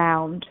brother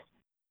drowned,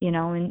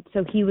 and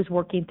so he was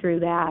working through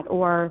that,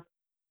 or,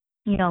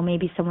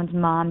 maybe someone's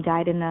mom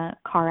died in a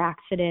car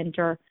accident,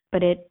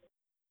 but it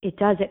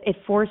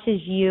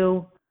forces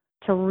you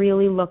to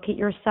really look at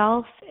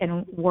yourself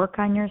and work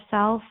on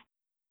yourself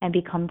and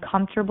become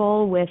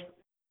comfortable with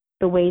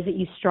the ways that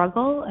you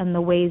struggle and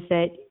the ways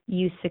that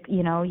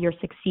you're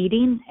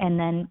succeeding, and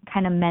then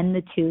kind of mend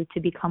the two to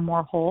become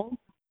more whole.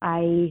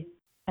 I'm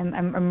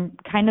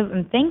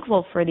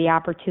thankful for the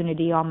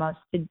opportunity almost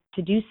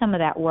to do some of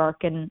that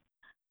work, and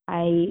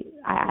I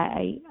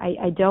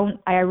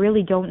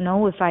really don't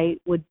know if I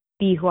would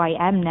be who I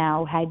am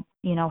now had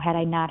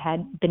I not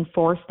had been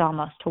forced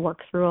almost to work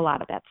through a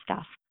lot of that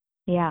stuff.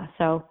 Yeah,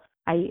 so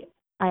I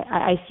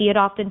see it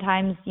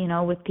oftentimes,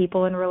 with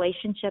people in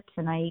relationships,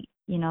 and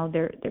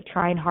they're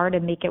trying hard to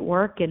make it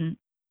work, and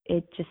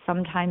it just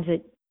sometimes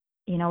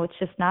it's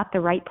just not the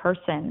right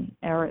person,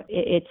 or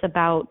it's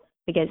about,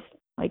 I guess,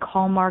 like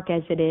Hallmark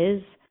as it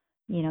is,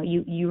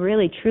 you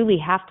really truly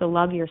have to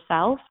love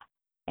yourself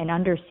and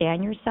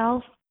understand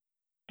yourself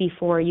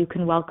before you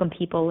can welcome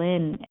people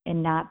in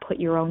and not put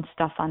your own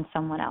stuff on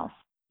someone else.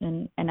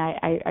 And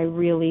I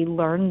really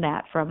learned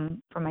that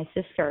from my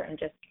sister, and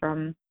just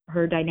from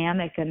her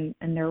dynamic and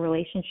their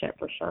relationship,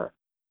 for sure.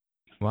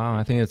 Wow,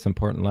 I think it's an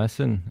important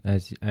lesson,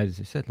 as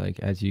you said, like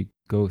as you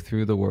go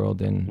through the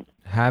world and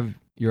have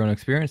your own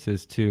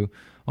experiences, to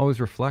always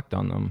reflect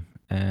on them,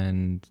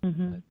 and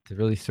to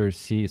really sort of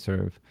see sort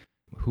of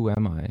who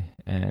am I,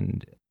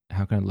 and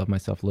how can I love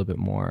myself a little bit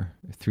more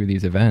through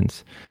these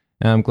events.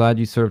 And I'm glad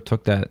you sort of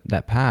took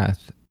that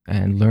path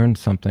and learned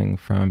something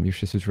from your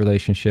sister's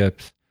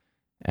relationships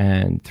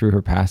and through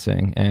her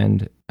passing,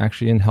 and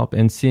actually in help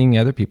and seeing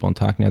other people and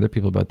talking to other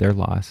people about their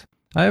loss.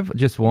 I have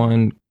just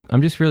one,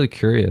 I'm just really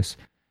curious.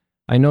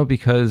 I know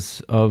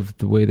because of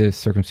the way the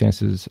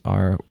circumstances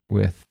are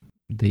with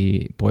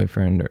the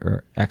boyfriend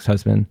or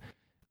ex-husband,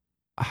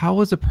 how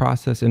was the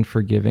process in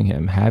forgiving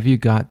him? Have you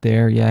got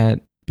there yet?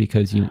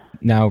 Because you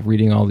now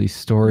reading all these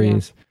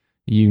stories,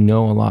 you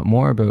know a lot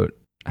more about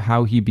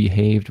how he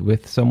behaved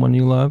with someone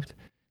you loved.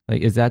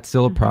 Like, is that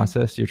still a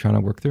process you're trying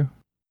to work through?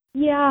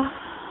 Yeah,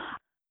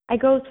 I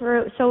go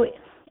through. So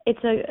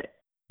it's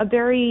a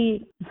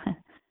very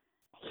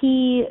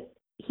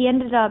he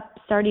ended up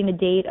starting to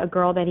date a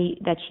girl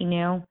that she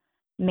knew,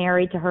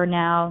 married to her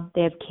now.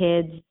 They have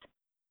kids.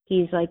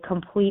 He's like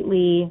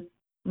completely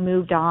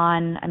moved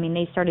on. I mean,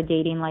 they started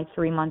dating like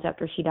 3 months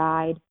after she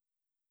died.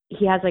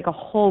 He has like a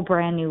whole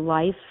brand new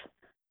life.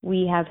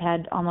 We have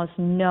had almost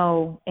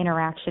no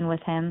interaction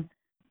with him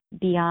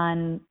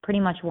beyond pretty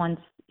much once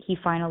he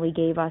finally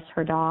gave us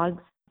her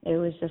dogs. It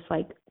was just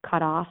like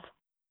cut off.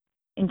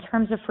 In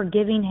terms of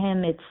forgiving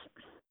him,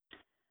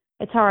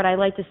 it's hard. I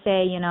like to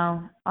say,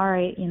 all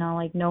right,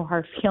 like no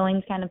hard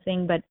feelings kind of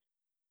thing, but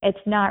it's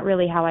not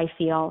really how I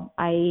feel.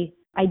 I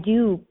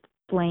do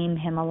blame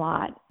him a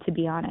lot, to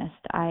be honest.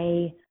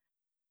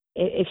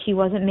 If she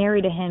wasn't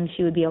married to him,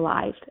 she would be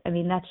alive. I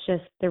mean, that's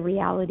just the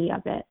reality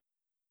of it.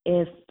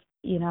 If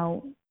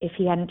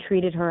he hadn't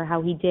treated her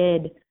how he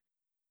did,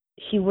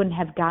 she wouldn't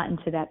have gotten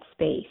to that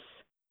space.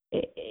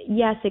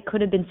 Yes, it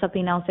could have been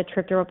something else that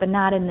tripped her up, but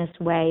not in this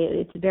way.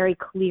 It's very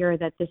clear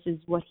that this is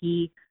what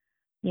he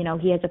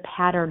has a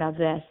pattern of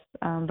this,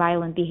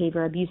 violent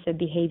behavior, abusive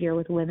behavior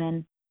with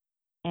women.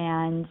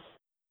 And,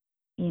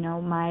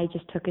 Maya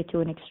just took it to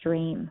an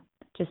extreme,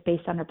 just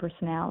based on her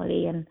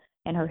personality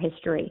and her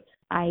history.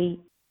 I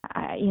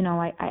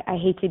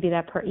hate to be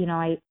that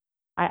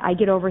I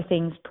get over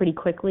things pretty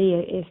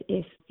quickly.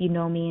 If you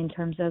know me in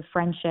terms of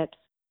friendships,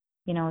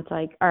 it's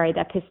like, all right,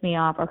 that pissed me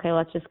off. Okay,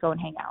 let's just go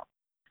and hang out.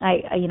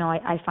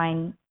 I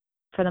find,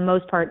 for the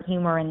most part,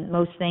 humor in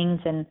most things,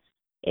 and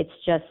it's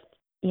just,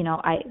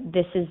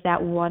 this is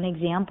that one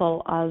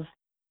example of,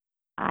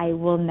 I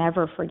will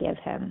never forgive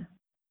him.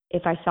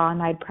 If I saw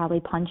him, I'd probably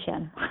punch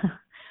him.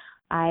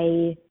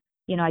 I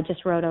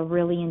just wrote a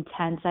really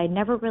intense, I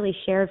never really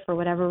shared for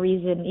whatever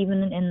reason,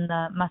 even in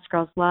the Musk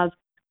Girls Love,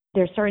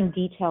 there's certain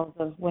details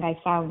of what I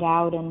found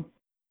out and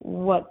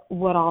what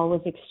all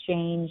was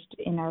exchanged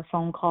in our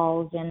phone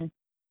calls, and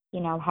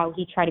how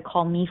he tried to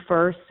call me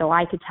first so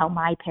I could tell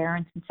my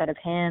parents instead of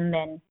him,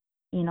 and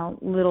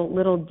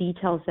little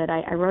details that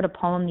I wrote a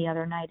poem the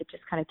other night. It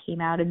just kind of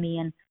came out of me,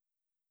 and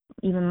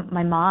even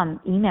my mom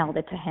emailed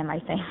it to him, I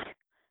think,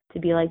 to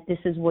be like, this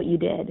is what you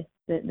did.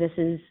 This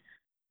is,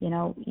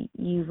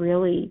 you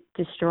really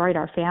destroyed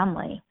our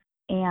family.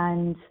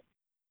 And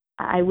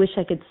I wish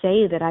I could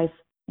say that I've,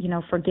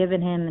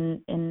 forgiven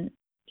him and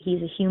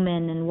he's a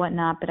human and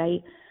whatnot, but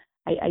I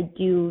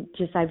do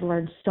just, I've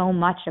learned so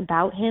much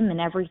about him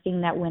and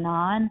everything that went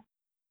on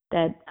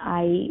that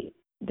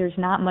there's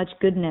not much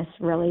goodness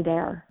really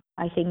there.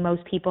 I think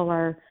most people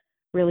are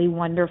really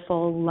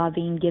wonderful,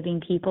 loving, giving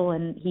people,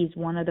 and he's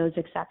one of those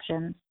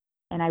exceptions.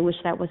 And I wish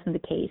that wasn't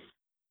the case.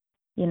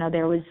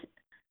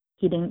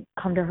 He didn't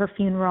come to her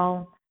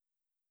funeral.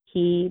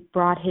 He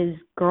brought his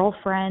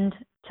girlfriend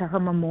to her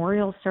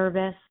memorial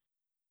service.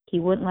 He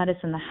wouldn't let us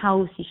in the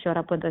house. He showed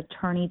up with an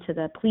attorney to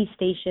the police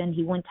station.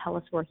 He wouldn't tell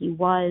us where he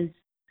was.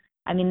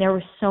 I mean, there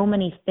were so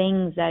many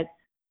things that,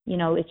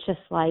 it's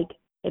just like,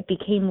 it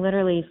became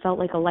literally, felt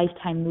like a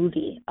Lifetime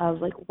movie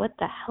of like, what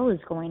the hell is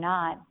going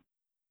on?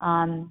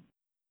 And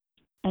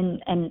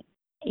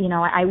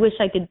I wish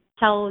I could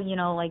tell,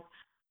 like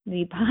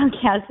the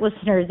podcast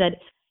listeners that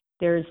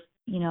there's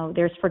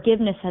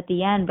forgiveness at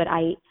the end, but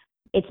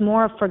it's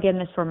more of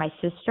forgiveness for my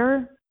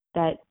sister,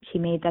 that she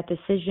made that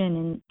decision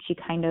and she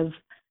kind of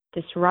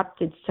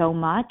disrupted so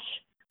much,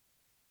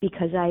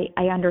 because I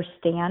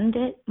understand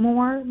it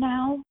more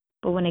now.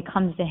 But when it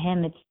comes to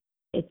him,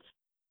 it's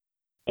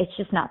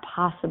just not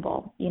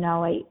possible.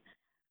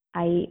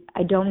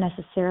 I don't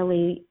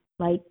necessarily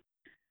like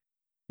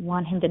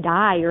want him to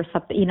die or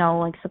something,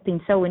 like something.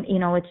 So,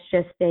 it's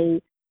just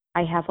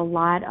I have a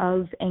lot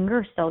of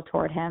anger still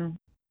toward him.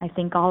 I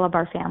think all of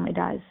our family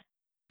does,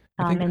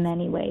 I think in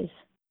many ways.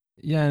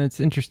 Yeah, and it's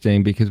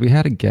interesting because we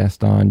had a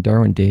guest on,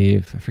 Darwin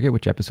Dave. I forget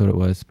which episode it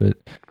was, but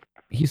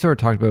he sort of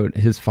talked about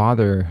his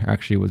father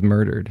actually was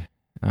murdered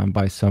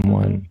by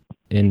someone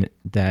in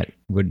that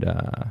would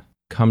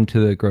come to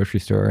the grocery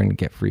store and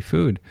get free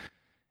food,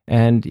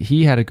 and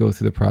he had to go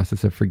through the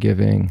process of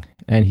forgiving.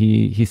 And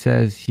he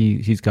says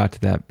he's got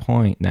to that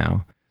point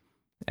now,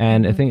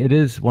 and I think it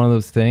is one of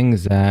those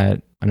things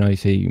that I know you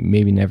say you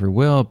maybe never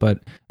will,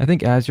 but I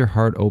think as your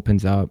heart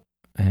opens up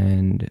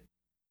and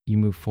you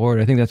move forward,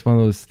 I think that's one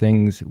of those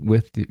things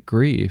with the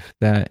grief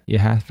that you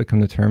have to come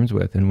to terms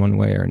with in one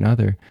way or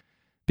another,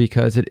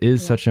 because it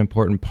is such an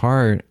important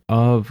part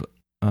of,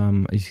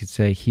 you could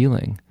say,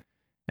 healing.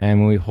 And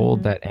when we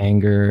hold that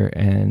anger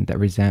and that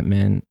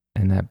resentment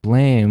and that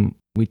blame,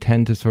 we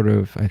tend to sort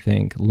of, I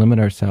think, limit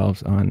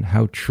ourselves on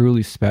how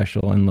truly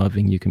special and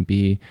loving you can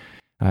be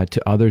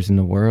to others in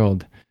the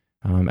world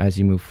as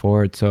you move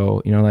forward.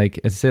 So, like,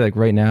 as I say, like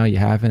right now you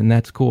have it, and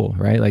that's cool,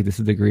 right? Like this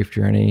is the grief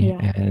journey,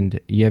 and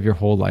you have your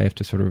whole life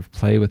to sort of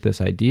play with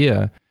this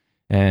idea.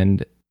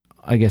 And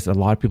I guess a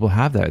lot of people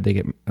have that. They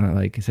get,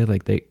 like I said,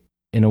 like they,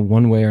 in a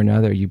one way or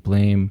another, you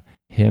blame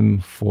him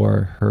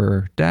for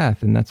her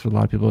death. And that's what a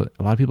lot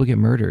of people get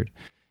murdered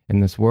in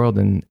this world,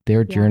 and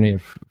their journey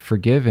of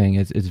forgiving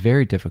is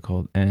very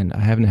difficult. And I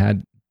haven't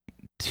had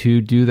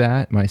to do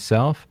that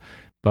myself,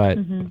 but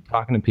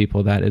talking to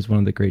people, that is one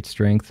of the great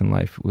strengths in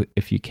life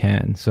if you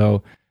can.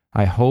 So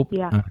I hope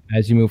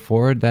as you move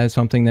forward, that is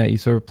something that you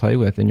sort of play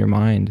with in your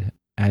mind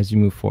as you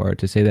move forward,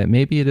 to say that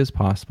maybe it is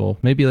possible,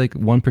 maybe like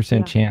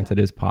 1% chance it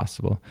is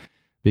possible,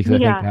 because I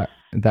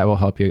think that will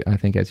help you, I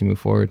think, as you move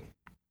forward.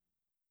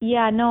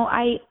 Yeah, no,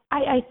 I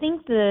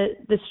think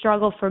the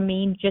struggle for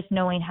me, just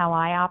knowing how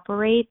I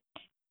operate,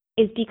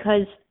 is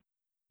because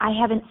I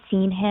haven't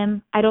seen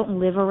him. I don't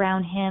live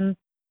around him.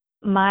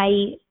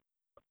 My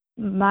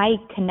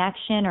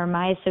connection or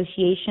my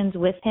associations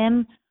with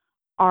him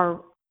are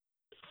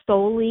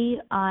solely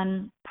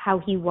on how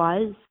he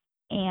was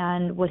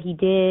and what he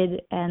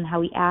did and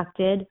how he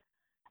acted.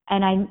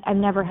 And I've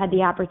never had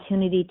the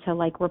opportunity to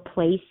like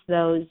replace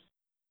that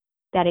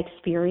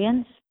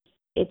experience.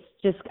 It's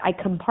just, I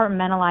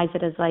compartmentalize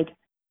it as like,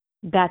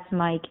 that's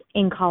Mike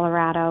in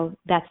Colorado,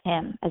 that's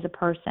him as a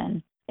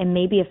person. And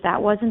maybe if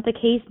that wasn't the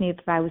case, maybe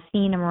if I was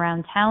seeing him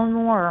around town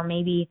more, or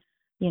maybe,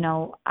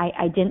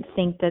 I didn't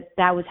think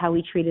that was how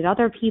he treated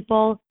other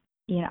people.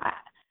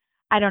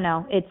 I don't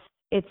know.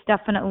 It's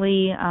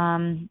definitely,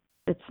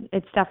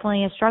 it's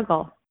definitely a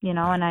struggle, and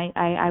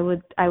I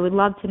would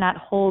love to not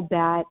hold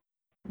that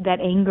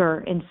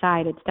anger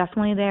inside. It's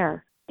definitely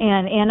there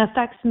and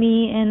affects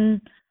me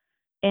in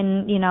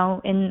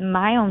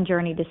my own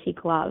journey to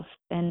seek love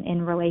and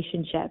in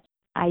relationships.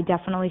 I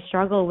definitely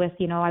struggle with,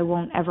 I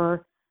won't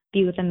ever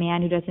be with a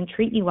man who doesn't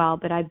treat me well,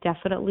 but I've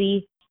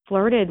definitely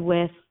flirted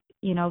with,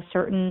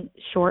 certain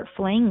short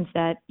flings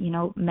that,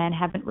 men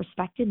haven't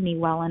respected me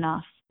well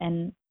enough.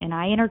 And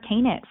I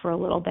entertain it for a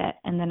little bit.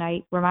 And then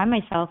I remind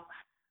myself,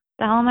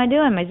 the hell am I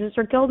doing? My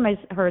sister killed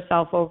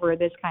herself over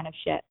this kind of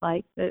shit.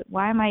 Like,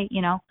 why am I,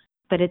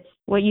 but it's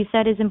what you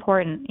said is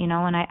important,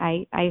 and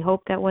I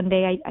hope that one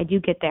day I do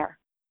get there.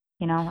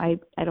 I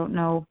don't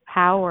know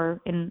how or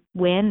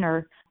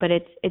when, but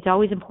it's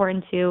always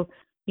important to,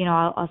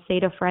 I'll say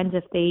to friends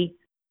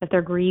if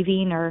they're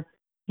grieving or,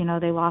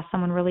 they lost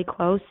someone really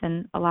close,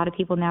 and a lot of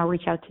people now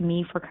reach out to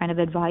me for kind of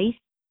advice.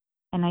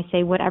 And I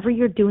say, whatever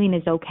you're doing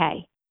is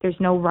okay. There's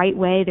no right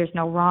way. There's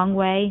no wrong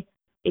way.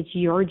 It's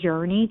your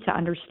journey to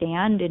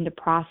understand and to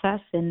process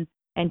and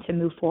to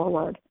move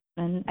forward.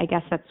 And I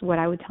guess that's what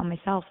I would tell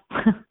myself.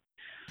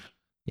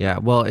 Yeah,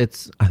 well, I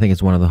think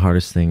it's one of the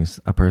hardest things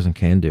a person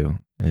can do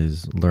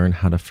is learn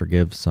how to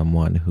forgive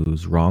someone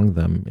who's wronged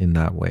them in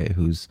that way,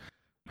 who's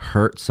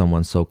hurt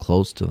someone so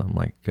close to them.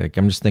 Like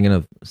I'm just thinking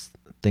of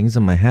things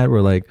in my head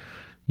where, like,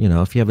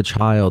 if you have a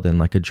child and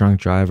like a drunk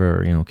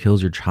driver,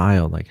 kills your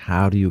child, like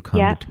how do you come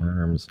to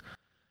terms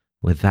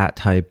with that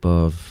type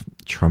of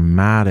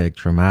traumatic,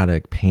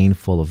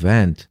 painful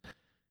event?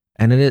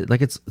 And it is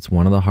like, it's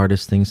one of the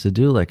hardest things to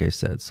do, like I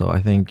said. So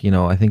I think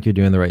you're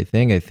doing the right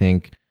thing.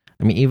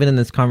 I mean, even in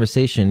this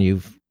conversation,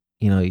 you've,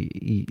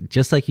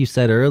 just like you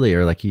said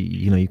earlier, like,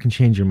 you can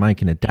change your mind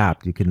and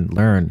adapt. You can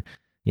learn,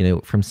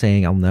 from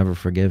saying, I'll never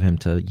forgive him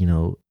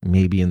to,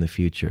 maybe in the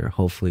future,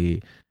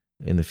 hopefully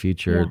in the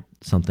future,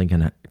 something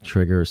can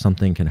trigger,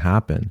 something can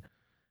happen.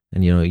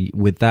 And,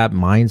 with that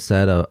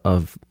mindset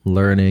of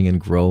learning and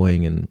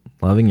growing and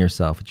loving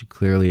yourself, which you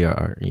clearly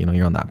are,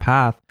 you're on that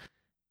path,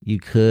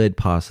 you could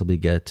possibly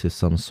get to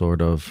some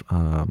sort of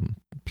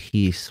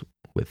peace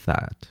with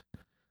that.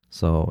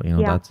 So,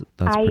 that's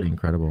pretty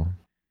incredible.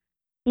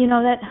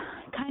 That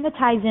kind of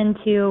ties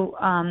into,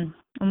 and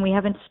we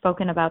haven't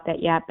spoken about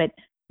that yet, but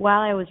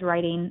while I was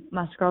writing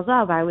Musk Girls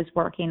Love, I was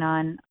working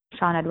on,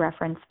 Sean had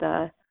referenced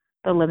the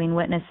Living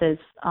Witnesses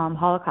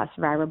Holocaust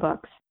survivor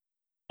books.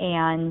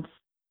 And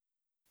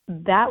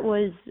that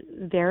was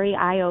very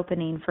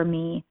eye-opening for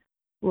me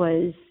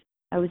was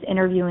I was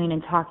interviewing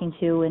and talking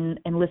to and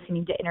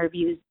listening to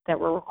interviews that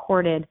were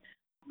recorded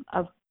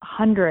of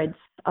hundreds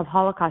of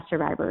Holocaust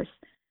survivors,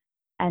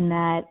 and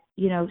that,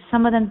 you know,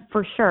 some of them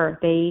for sure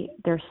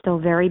they're still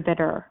very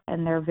bitter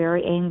and they're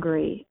very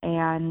angry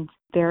and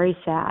very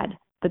sad,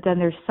 but then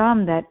there's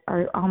some that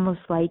are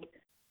almost like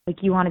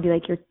you want to be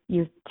like,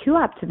 you're too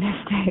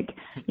optimistic,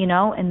 you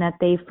know, and that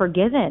they've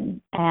forgiven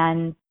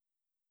and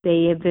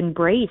they have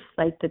embraced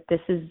like that this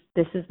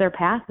is their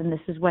path and this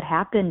is what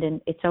happened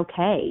and it's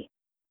okay.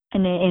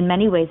 And in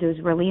many ways it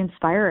was really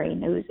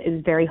inspiring. It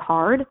was very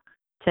hard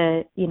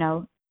to, you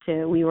know,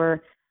 we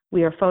were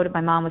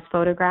my mom was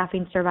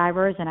photographing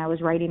survivors and I was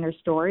writing their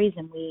stories,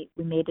 and we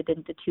made it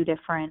into two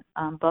different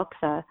books.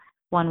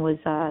 One was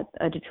a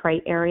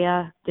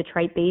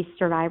Detroit-based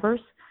survivors,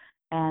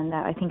 and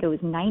I think it was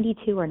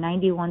 92 or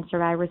 91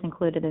 survivors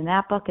included in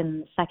that book,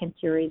 and the second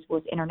series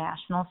was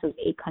international, so it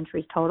was 8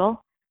 countries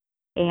total.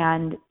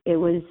 And it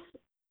was,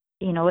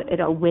 you know,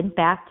 it went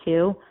back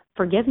to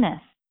forgiveness.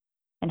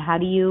 And how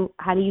do you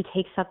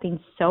take something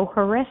so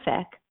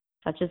horrific,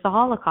 such as the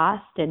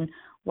Holocaust, and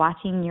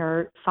watching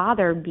your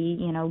father be,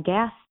 you know,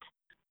 gassed?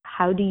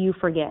 How do you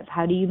forgive?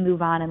 How do you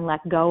move on and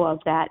let go of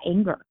that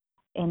anger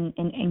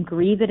and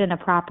grieve it in a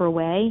proper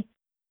way,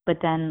 but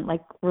then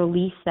like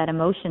release that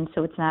emotion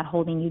so it's not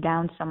holding you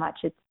down so much?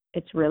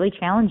 It's really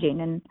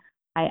challenging, and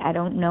I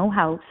don't know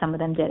how some of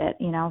them did it,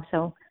 you know,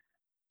 so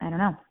I don't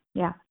know.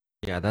 Yeah.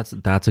 Yeah,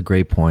 that's a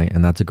great point,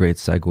 and that's a great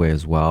segue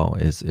as well.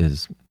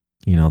 Is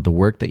you know, the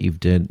work that you've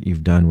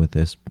done with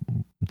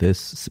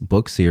this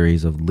book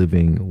series of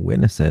living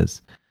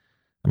witnesses.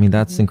 I mean,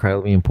 that's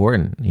incredibly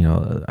important. You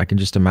know, I can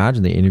just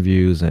imagine the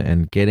interviews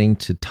and getting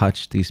to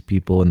touch these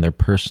people and their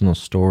personal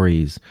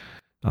stories.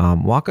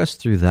 Walk us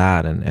through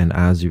that, and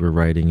as you were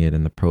writing it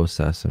in the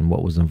process and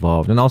what was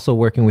involved, and also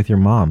working with your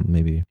mom,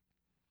 maybe.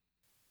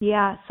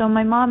 Yeah. So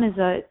my mom is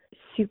a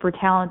super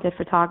talented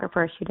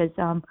photographer. She does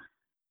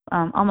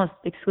almost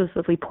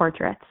exclusively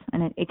portraits,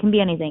 and it can be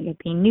anything. It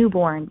can be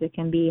newborns, it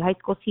can be high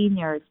school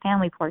seniors,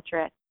 family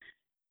portraits.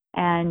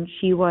 And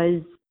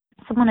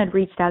someone had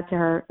reached out to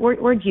her.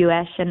 We're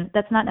Jewish, and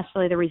that's not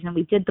necessarily the reason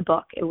we did the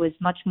book. It was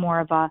much more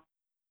of a,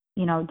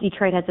 you know,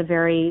 Detroit has a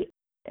very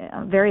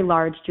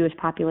large Jewish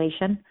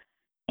population,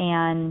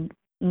 and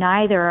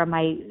neither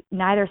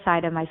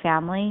side of my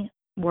family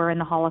were in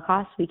the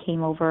Holocaust. We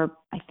came over,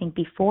 I think,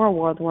 before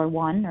World War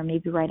I, or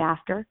maybe right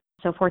after.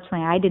 So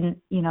fortunately, I didn't,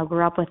 you know,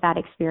 grow up with that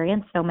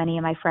experience. So many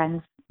of my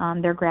friends,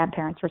 their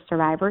grandparents were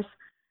survivors.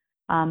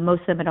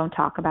 Most of them don't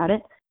talk about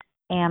it.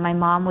 And my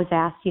mom was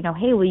asked, you know,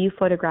 hey, will you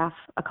photograph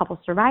a couple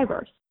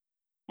survivors?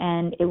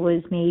 And it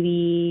was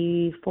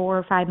maybe 4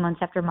 or 5 months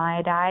after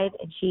Maya died,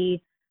 and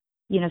she,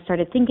 you know,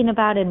 started thinking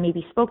about it and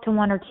maybe spoke to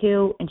one or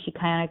two, and she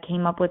kind of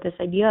came up with this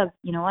idea of,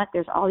 you know what,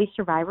 there's all these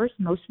survivors.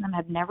 Most of them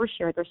have never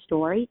shared their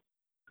story.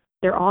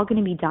 They're all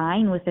going to be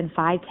dying within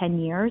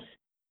 5-10 years.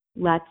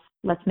 Let's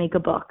make a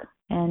book.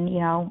 And, you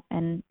know,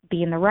 and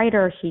being the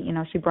writer,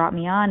 she brought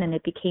me on, and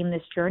it became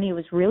this journey. It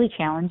was really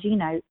challenging.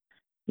 I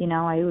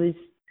was,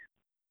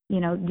 you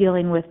know,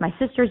 dealing with my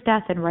sister's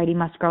death and writing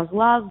Musk Girls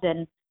Loved,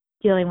 and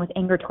dealing with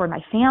anger toward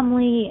my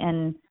family,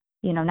 and,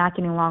 you know, not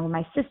getting along with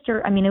my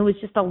sister. I mean, it was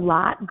just a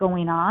lot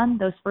going on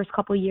those first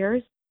couple of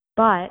years,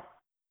 but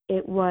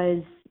it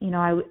was, you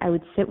know, I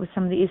would sit with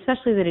some of the,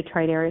 especially the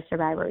Detroit area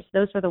survivors.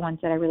 Those were the ones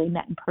that I really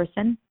met in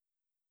person.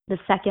 The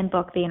second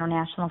book, the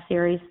international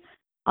series,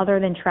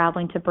 other than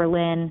traveling to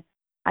Berlin,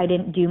 I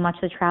didn't do much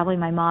of the traveling.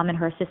 My mom and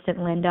her assistant,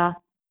 Linda,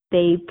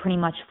 they pretty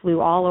much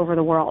flew all over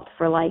the world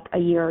for like a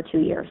year or 2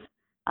 years.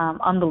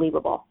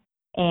 Unbelievable.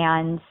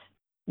 And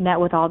met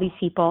with all these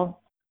people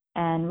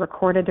and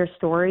recorded their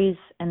stories.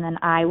 And then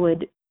I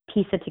would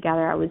piece it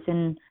together. I was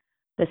in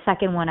the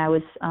second one, I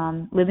was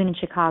living in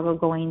Chicago,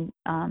 going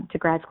to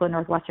grad school at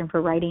Northwestern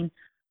for writing,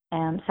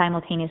 and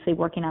simultaneously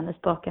working on this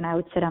book. And I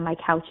would sit on my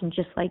couch and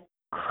just like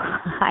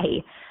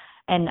cry.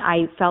 And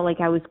I felt like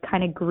I was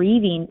kind of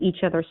grieving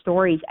each other's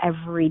stories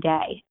every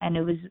day. And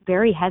it was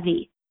very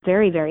heavy,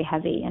 very, very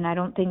heavy. And I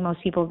don't think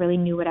most people really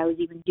knew what I was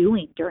even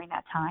doing during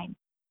that time.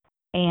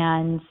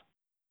 And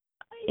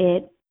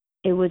it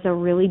was a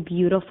really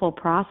beautiful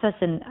process.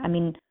 And I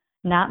mean,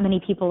 not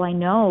many people I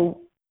know,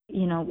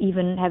 you know,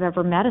 even have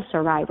ever met a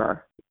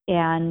survivor,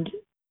 and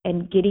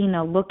getting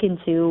a look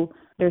into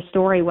their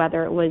story,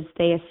 whether it was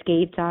they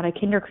escaped on a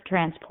kinder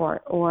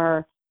transport,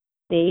 or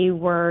they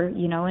were,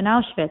 you know, in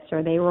Auschwitz,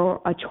 or they were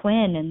a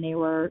twin and they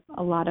were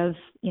a lot of,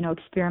 you know,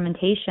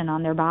 experimentation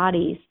on their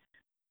bodies.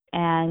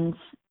 And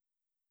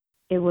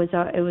it was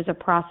a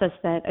process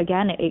that,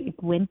 again, it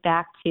went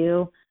back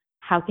to,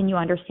 how can you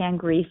understand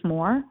grief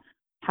more?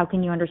 How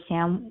can you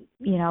understand,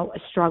 you know,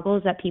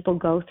 struggles that people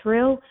go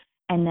through,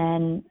 and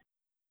then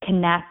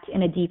connect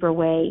in a deeper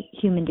way,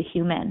 human to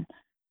human,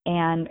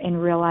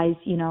 and realize,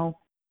 you know,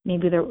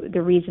 maybe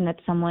the reason that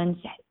someone's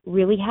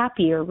really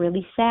happy or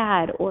really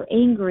sad or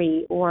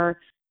angry or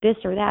this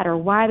or that, or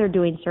why they're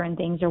doing certain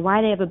things, or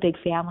why they have a big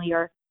family,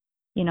 or,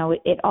 you know,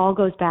 it all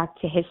goes back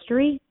to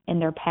history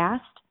and their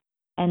past,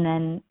 and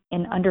then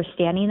in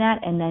understanding that,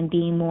 and then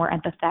being more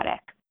empathetic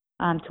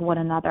to one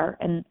another.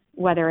 And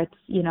whether it's,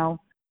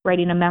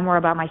 writing a memoir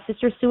about my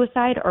sister's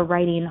suicide or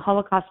writing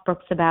Holocaust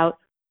books about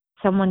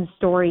someone's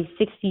story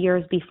 60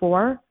 years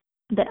before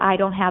that I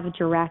don't have a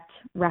direct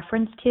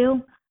reference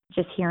to,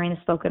 just hearing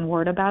the spoken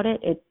word about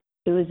it, it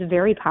was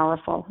very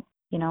powerful,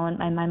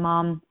 and my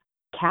mom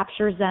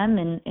captures them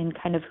and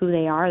kind of who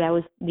they are. That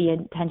was the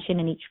intention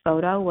in each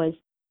photo was,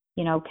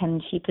 can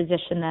she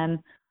position them,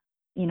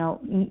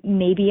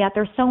 maybe at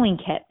their sewing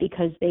kit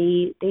because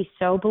they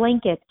sew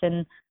blankets,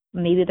 and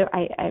maybe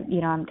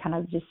I'm kind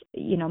of just,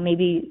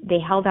 maybe they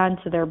held on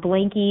to their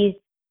blankie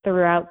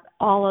throughout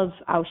all of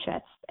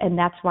Auschwitz and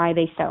that's why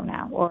they sew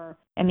now. Or,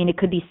 it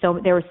could be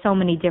there were so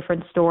many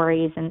different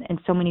stories and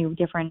so many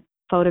different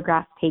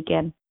photographs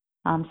taken.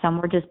 Some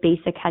were just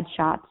basic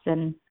headshots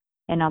and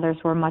others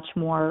were much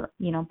more,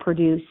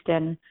 produced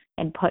and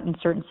put in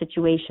certain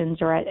situations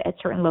or at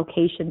certain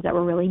locations that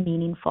were really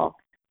meaningful,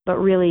 but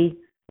really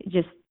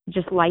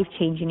just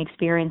life-changing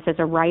experience as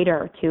a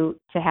writer to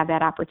have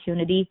that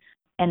opportunity.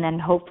 And then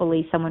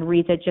hopefully someone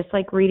reads it just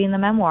like reading the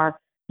memoir.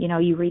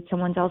 You read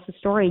someone else's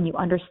story and you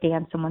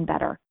understand someone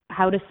better.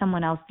 How does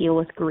someone else deal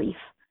with grief?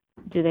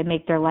 Do they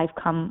make their life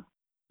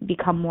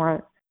become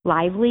more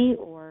lively,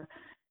 or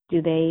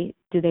do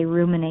they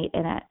ruminate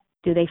in it?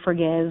 Do they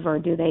forgive, or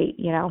do they,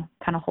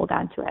 kind of hold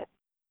on to it?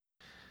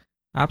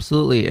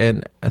 Absolutely.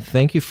 And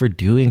thank you for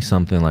doing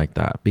something like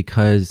that,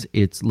 because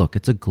it's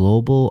a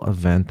global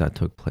event that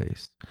took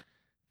place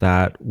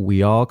that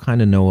we all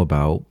kind of know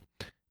about.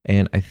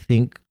 And I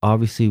think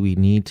obviously we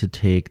need to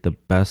take the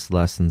best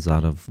lessons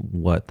out of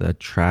what the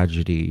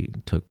tragedy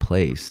took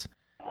place.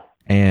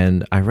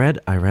 And I read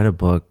a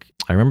book.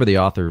 I remember the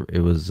author.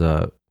 It was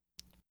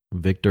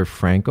Viktor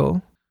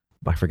Frankl.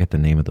 I forget the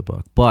name of the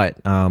book, but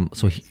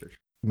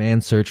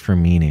Man's Search for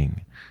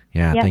Meaning.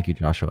 Yeah, yep. Thank you,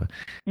 Joshua.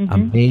 Mm-hmm.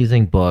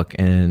 Amazing book,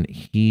 and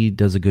he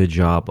does a good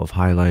job of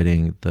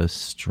highlighting the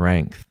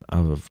strength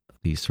of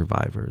these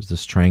survivors, the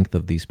strength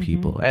of these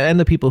people, mm-hmm. and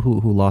the people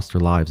who lost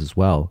their lives as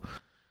well,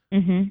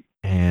 mm-hmm.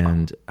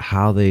 and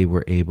how they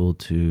were able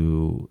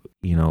to,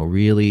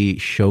 really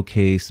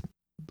showcase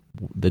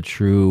the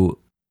true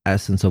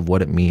essence of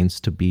what it means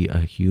to be a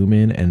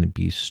human and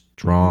be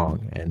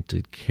strong and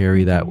to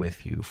carry that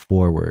with you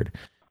forward.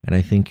 And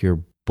I think your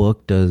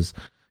book does,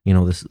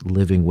 this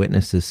Living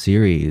Witnesses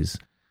series,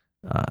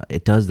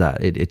 it does that.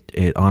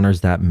 It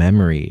honors that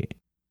memory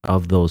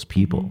of those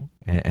people.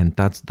 Mm-hmm. And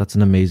that's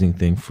an amazing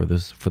thing for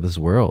this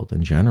world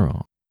in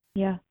general.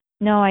 Yeah.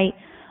 No,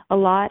 a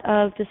lot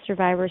of the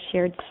survivors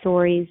shared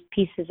stories,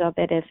 pieces of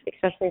it,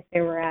 especially if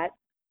they were at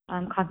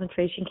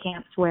concentration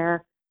camps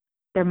where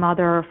their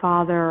mother or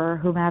father or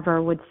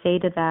whomever would say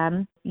to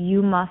them,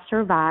 you must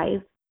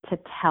survive to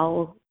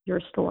tell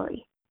your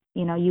story.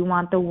 You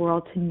want the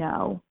world to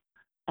know.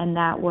 And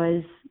that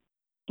was,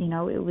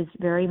 it was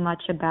very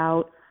much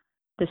about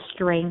the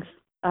strength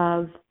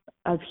of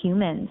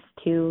humans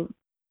to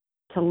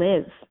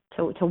live,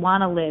 to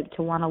want to live,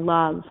 to want to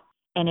love.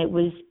 And it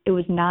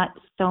was not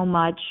so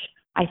much,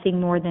 I think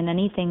more than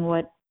anything,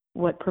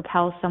 what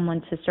propels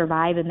someone to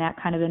survive in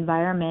that kind of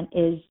environment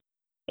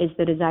is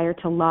the desire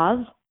to love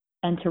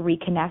and to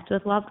reconnect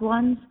with loved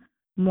ones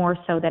more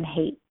so than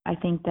hate. I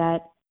think that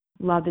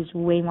love is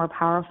way more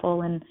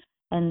powerful, and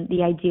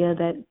the idea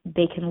that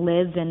they can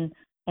live and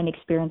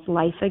experience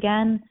life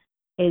again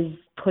is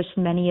pushed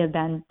many of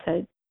them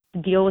to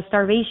deal with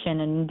starvation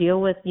and deal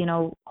with,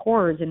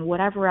 horrors and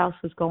whatever else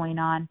was going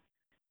on.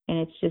 And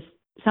it's just,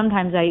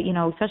 sometimes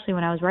especially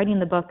when I was writing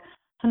the book,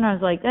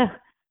 sometimes like,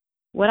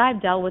 what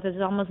I've dealt with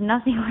is almost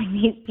nothing like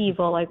these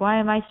people. Like, why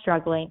am I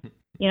struggling?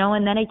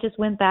 And then it just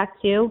went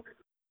back to,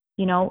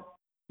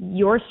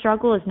 your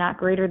struggle is not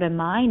greater than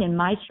mine, and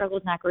my struggle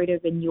is not greater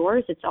than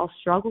yours. It's all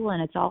struggle,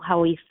 and it's all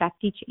how we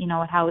affect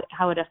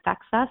how it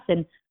affects us.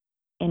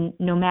 And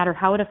no matter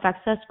how it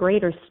affects us,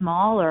 great or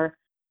small, or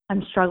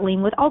I'm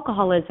struggling with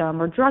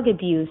alcoholism or drug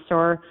abuse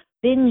or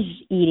binge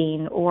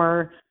eating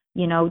or,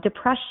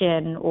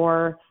 depression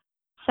or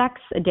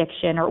sex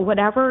addiction or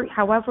whatever,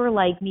 however,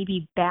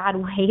 maybe bad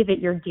way that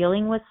you're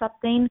dealing with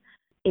something,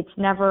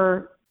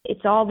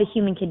 it's all the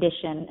human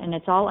condition, and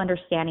it's all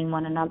understanding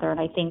one another. And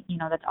I think,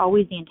 that's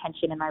always the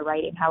intention in my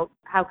writing.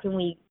 How can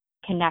we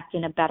connect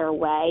in a better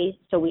way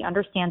so we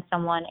understand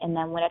someone, and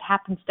then when it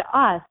happens to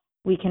us,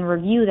 we can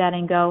review that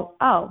and go,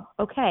 oh,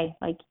 okay,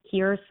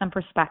 here's some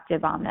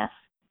perspective on this.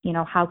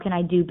 How can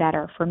I do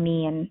better for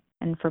me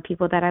and for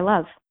people that I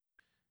love?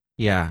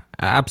 Yeah,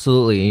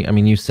 absolutely. I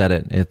mean, you said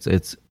it.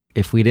 It's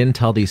if we didn't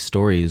tell these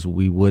stories,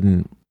 we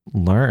wouldn't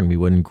learn, we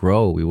wouldn't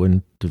grow, we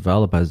wouldn't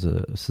develop as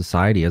a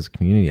society, as a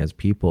community, as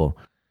people.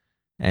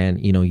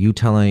 And you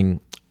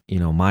telling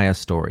Maya's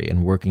story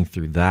and working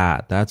through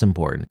that's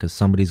important, because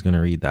somebody's going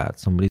to read that,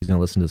 somebody's going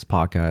to listen to this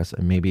podcast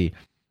and maybe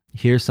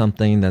hear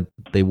something that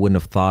they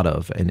wouldn't have thought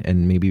of,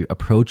 and maybe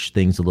approach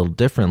things a little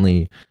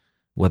differently,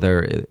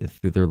 whether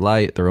through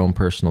their own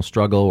personal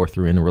struggle or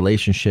through in a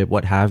relationship,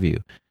 what have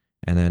you.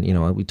 And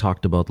then we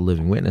talked about the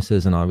living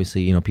witnesses, and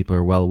obviously people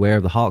are well aware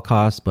of the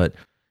Holocaust, but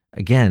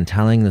again,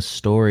 telling the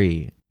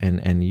story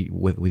and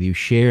with you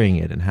sharing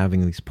it and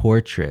having these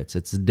portraits,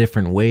 it's a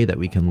different way that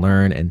we can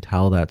learn and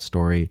tell that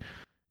story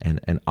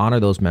and honor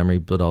those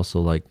memories, but also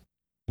like,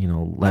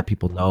 let Yep.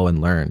 people know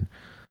and learn.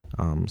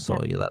 So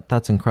Yep. yeah,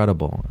 that's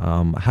incredible.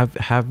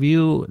 Have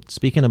you,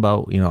 speaking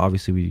about,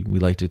 obviously we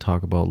like to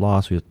talk about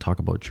loss, we talk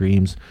about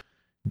dreams.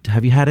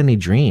 Have you had any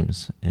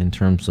dreams in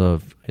terms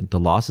of the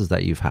losses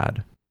that you've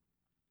had?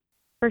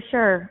 For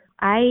sure.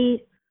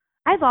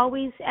 I've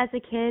always, as a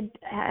kid,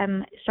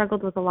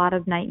 struggled with a lot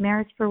of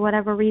nightmares for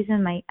whatever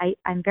reason.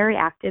 I'm very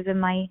active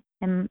in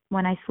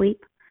when I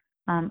sleep,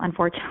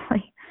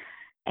 unfortunately.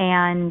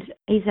 And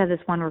I used to have this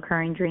one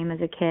recurring dream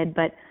as a kid,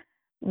 but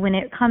when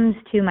it comes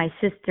to my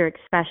sister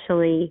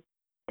especially,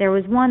 there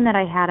was one that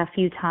I had a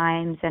few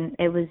times, and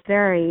it was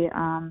very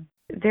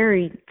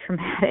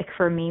traumatic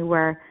for me.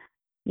 Where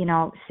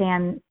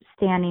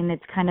standing,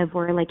 it's kind of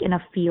where like in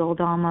a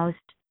field almost,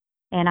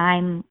 and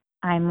I'm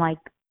like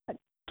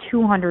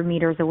 200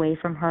 meters away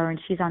from her, and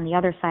she's on the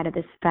other side of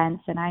this fence,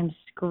 and I'm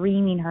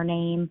screaming her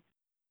name,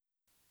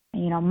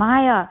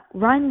 Maya,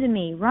 run to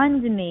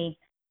me,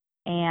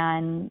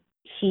 and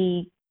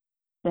she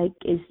like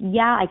is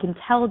yeah, I can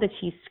tell that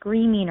she's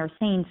screaming or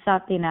saying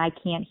something, and I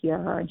can't hear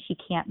her, and she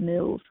can't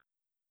move,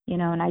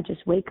 and I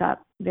just wake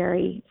up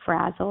very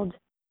frazzled,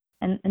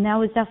 and that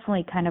was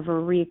definitely kind of a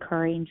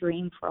reoccurring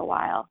dream for a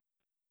while.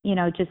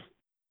 Just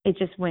it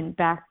just went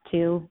back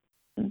to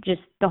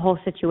just the whole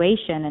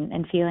situation,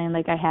 and feeling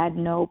like I had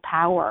no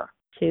power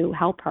to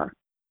help her.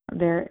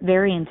 Very,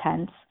 very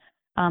intense.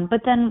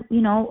 But then,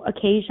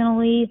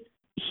 occasionally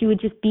she would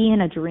just be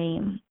in a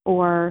dream,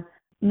 or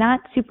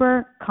not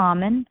super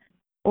common,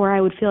 or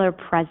I would feel her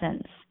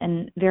presence,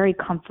 and very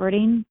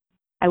comforting.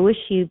 I wish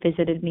she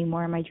visited me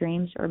more in my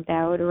dreams, or that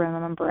I would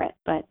remember it.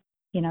 But,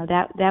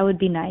 that would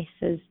be nice,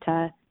 is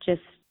to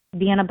just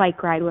be on a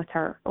bike ride with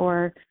her,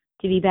 or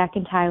to be back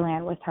in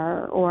Thailand with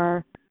her,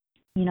 or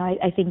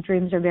I think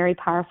dreams are very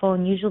powerful,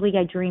 and usually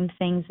I dream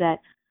things that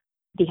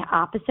the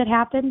opposite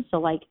happens. So,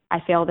 like, I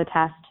fail the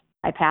test,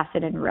 I pass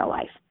it in real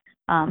life.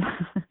 Um,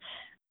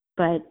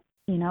 but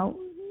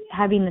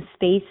having the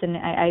space, and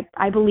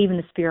I believe in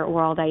the spirit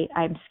world.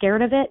 I'm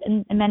scared of it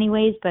in many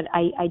ways, but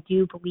I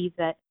do believe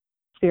that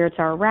spirits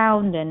are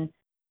around, and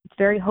it's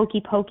very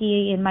hokey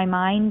pokey in my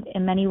mind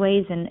in many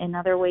ways, and in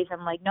other ways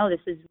I'm like, no,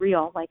 this is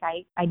real. Like,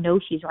 I know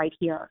she's right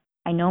here.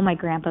 I know my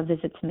grandpa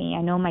visits me.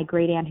 I know my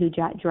great aunt who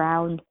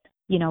drowned,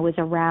 is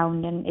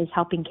around and is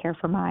helping care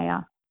for Maya.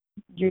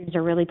 Dreams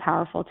are really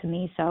powerful to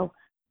me. So,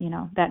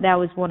 that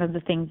was one of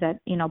the things that,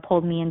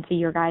 pulled me into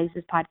your guys'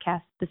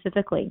 podcast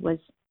specifically, was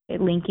it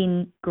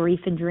linking grief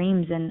and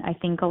dreams. And I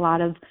think a lot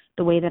of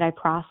the way that I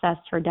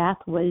processed her death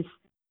was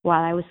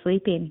while I was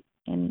sleeping,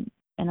 and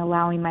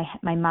allowing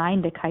my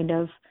mind to kind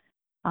of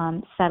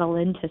settle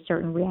into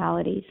certain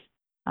realities,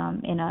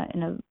 in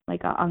a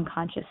like a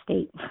unconscious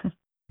state.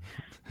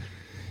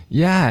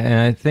 Yeah, and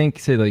I think,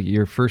 say, like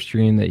your first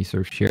dream that you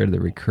sort of shared,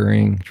 the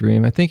recurring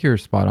dream, I think you're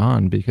spot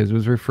on, because it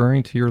was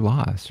referring to your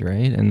loss,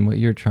 right? And what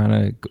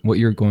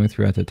you're going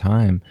through at the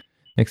time,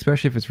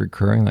 especially if it's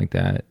recurring like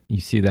that. You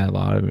see that a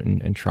lot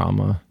in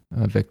trauma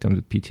victims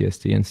with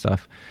PTSD and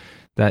stuff.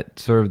 That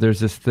sort of,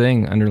 there's this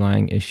thing,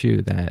 underlying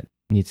issue that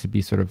needs to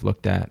be sort of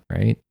looked at,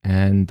 right?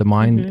 And the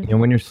mind, Mhm.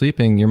 when you're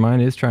sleeping, your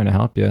mind is trying to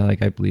help you.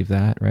 Like, I believe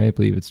that, right? I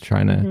believe it's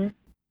trying to Mhm.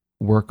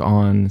 work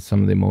on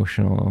some of the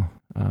emotional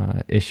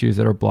issues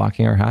that are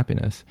blocking our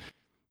happiness.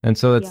 And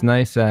so it's Yeah.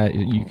 nice that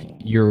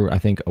you're, I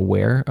think,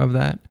 aware of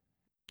that,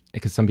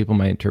 because some people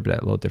might interpret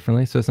that a little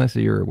differently. So it's nice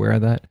that you're aware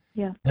of that.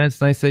 Yeah. And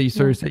it's nice that you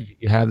sort Yeah. of say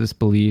you have this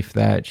belief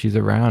that she's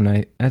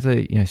around. As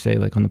I say,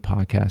 like on the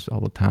podcast all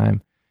the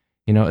time,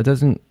 it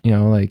doesn't,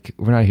 like,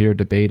 we're not here to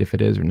debate if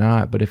it is or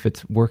not, but if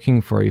it's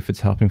working for you, if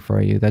it's helping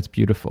for you, that's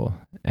beautiful.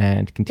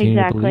 And continue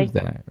to believe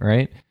Exactly. that,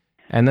 right?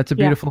 And that's a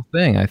Yeah. beautiful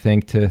thing, I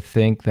think, to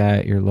think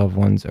that your loved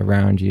ones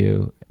around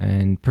you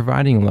and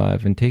providing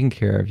love and taking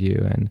care of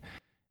you,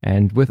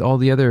 and with all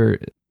the other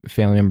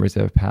family members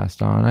that have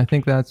passed on. I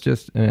think that's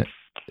just,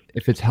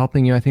 if it's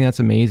helping you, I think that's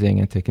amazing,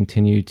 and to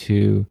continue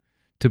to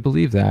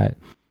believe that.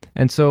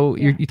 And so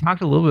Yeah. you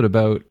talked a little bit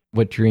about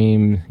what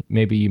dream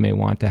maybe you may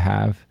want to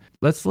have.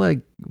 Let's,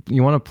 like,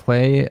 you want to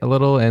play a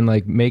little and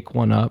like make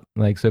one up.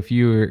 Like, so if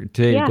you were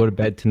to Yeah. go to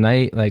bed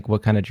tonight, like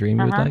what kind of dream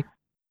you would Uh-huh. like?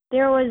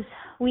 There was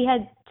we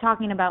had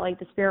talking about like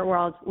the spirit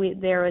world. We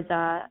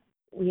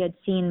had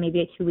seen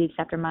maybe 2 weeks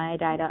after Maya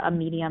died a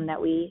medium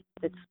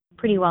that's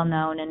pretty well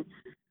known, and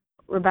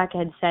Rebecca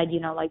had said,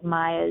 like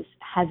Maya's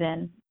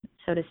heaven,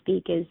 so to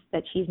speak, is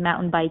that she's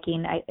mountain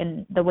biking.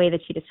 And the way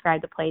that she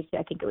described the place,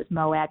 I think it was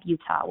Moab,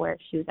 Utah, where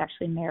she was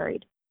actually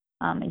married,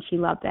 and she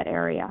loved that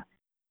area.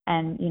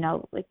 And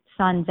like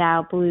sun's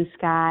out, blue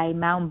sky,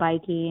 mountain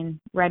biking,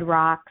 red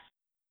rocks,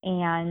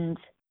 and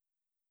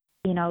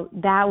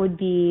that would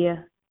be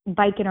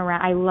biking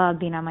around. I love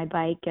being on my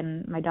bike,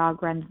 and my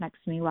dog runs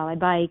next to me while I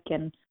bike,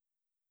 and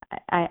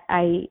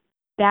I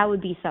that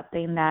would be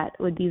something that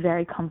would be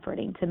very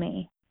comforting to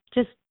me.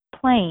 Just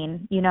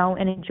playing,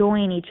 and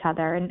enjoying each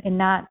other, and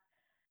not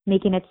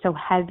making it so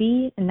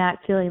heavy, and not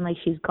feeling like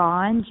she's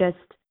gone,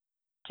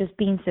 just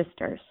being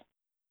sisters.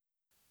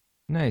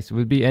 Nice.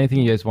 Would be anything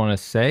you Yeah. guys want to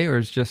say, or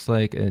is just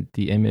like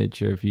the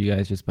image of you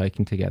guys just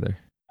biking together?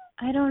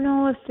 I don't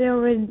know if there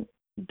would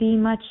be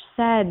much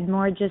said,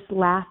 more just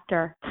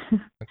laughter.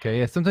 Okay,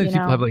 yeah. Sometimes You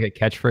people have know? like a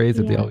catchphrase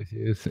that they Yeah. always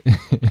use.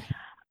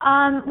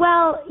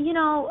 Well,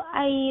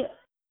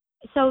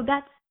 so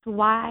that's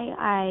why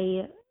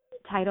I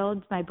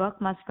titled my book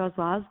Musk Girls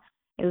Love.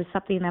 It was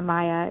something that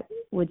Maya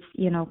would,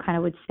 kind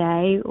of would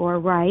say or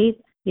write,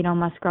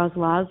 Musk Girls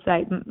Love.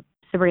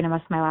 Sabrina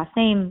Musk, my last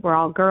name, we're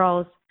all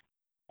girls.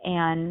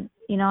 And,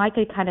 I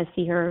could kind of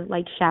see her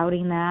like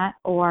shouting that.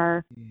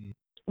 Or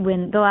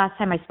when the last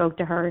time I spoke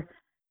to her,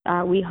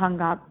 we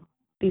hung up.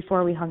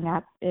 Before we hung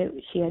up,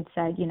 she had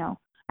said,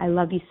 I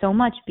love you so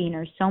much,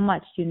 Beaner, so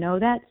much. You know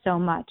that so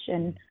much.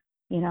 And,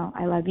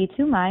 I love you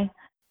too, Mai.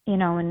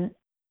 And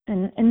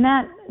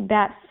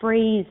that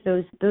phrase,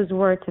 those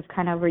words have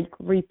kind of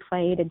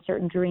replayed in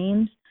certain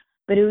dreams.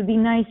 But it would be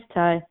nice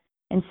to,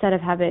 instead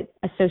of have it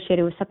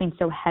associated with something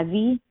so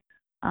heavy,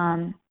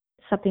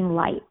 something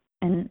light.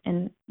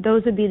 And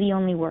those would be the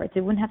only words.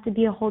 It wouldn't have to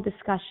be a whole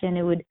discussion.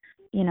 It would,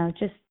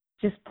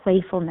 just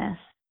playfulness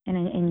and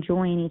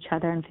enjoying each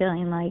other and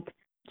feeling like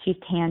she's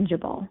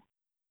tangible.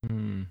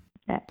 Hmm.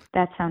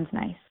 That sounds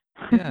nice.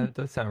 Yeah, it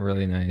does sound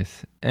really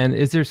nice. And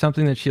is there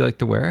something that she liked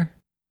to wear?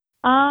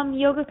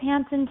 Yoga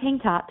pants and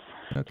tank tops.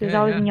 She was Okay,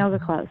 always yeah. in yoga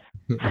clothes.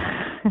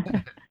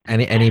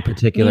 Any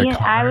particular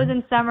I was color?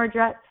 in summer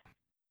dress.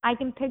 I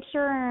can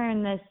picture her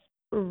in this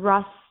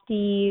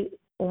rusty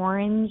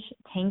orange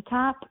tank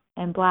top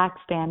and black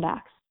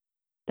spandex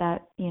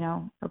that,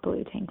 are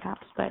blue tank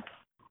tops. But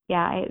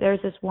yeah,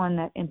 there's this one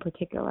that in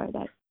particular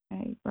that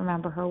I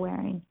remember her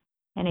wearing.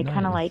 And it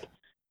kind of Nice. like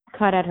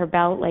cut at her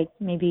belt, like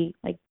maybe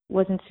like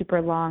wasn't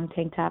super long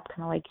tank top,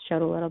 kind of like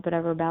showed a little bit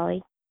of her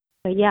belly.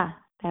 But yeah,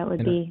 that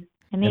would And, be,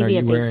 and and are maybe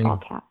a you baseball wearing?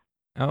 cap.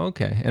 Oh,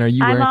 okay. And are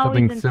you I'm wearing always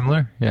something in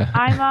similar? Yeah.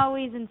 I'm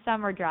always in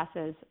summer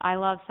dresses. I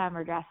love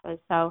summer dresses,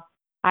 so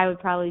I would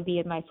probably be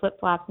in my flip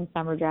flops and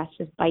summer dress,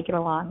 just biking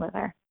along with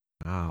her.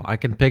 Wow, I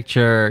can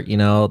picture,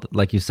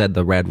 like you said,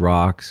 the red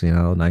rocks,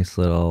 nice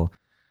little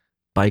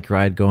bike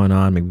ride going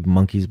on, maybe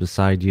monkeys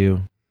beside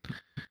you.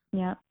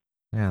 Yeah,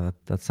 Yeah,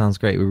 that sounds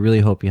great. We really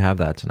hope you have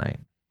that tonight.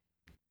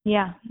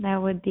 yeah,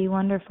 that would be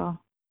wonderful.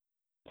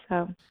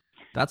 So,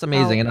 That's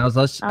amazing. I'll, And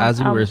as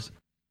you were, I'll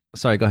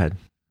sorry, go ahead.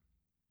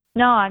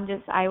 no,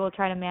 I will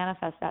try to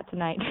manifest that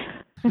tonight.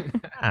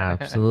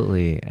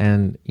 Absolutely.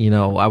 And,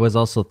 I was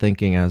also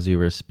thinking as you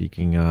were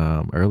speaking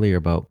earlier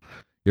about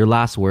your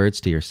last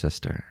words to your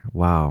sister.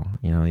 Wow.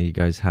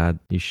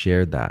 You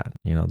shared that,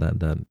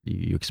 that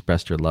you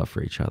expressed your love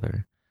for each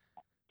other.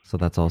 So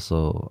that's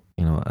also,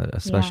 a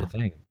special Yeah,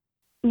 thing.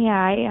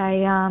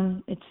 yeah,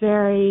 it's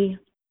very,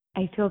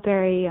 I feel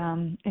very,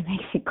 it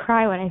makes me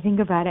cry when I think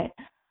about it.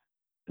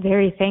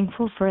 Very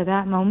thankful for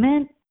that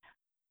moment.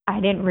 I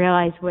didn't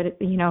realize what it,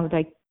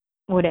 like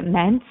what it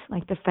meant,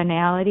 like the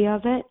finality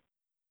of it.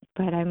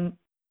 But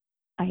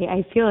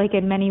I feel like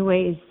in many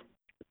ways,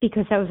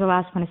 because I was the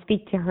last one to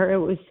speak to her, it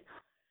was,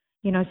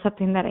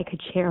 something that I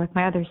could share with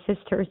my other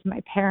sisters,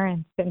 my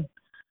parents, and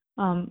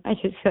I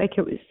just feel like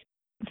it was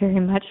very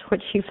much what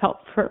she felt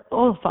for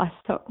all of us.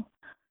 So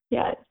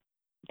yeah,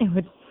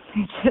 it's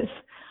just,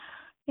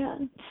 yeah,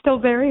 it's still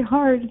very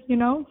hard, in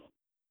which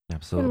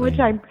Absolutely.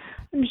 I'm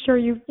sure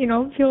you,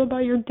 feel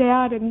about your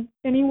dad and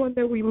anyone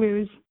that we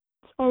lose.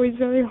 It's always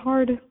very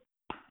hard.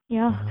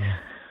 Yeah. Wow.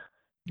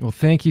 Well,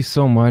 thank you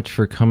so much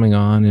for coming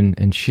on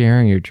and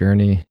sharing your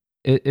journey.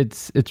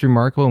 It's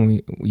remarkable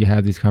when we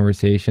have these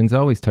conversations. It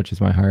always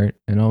touches my heart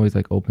and always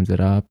like opens it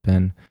up.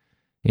 And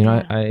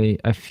Yeah.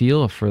 I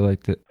feel for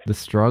like the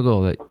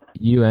struggle that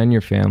you and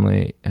your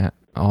family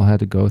all had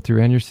to go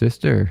through, and your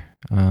sister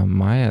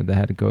Maya that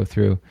had to go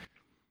through.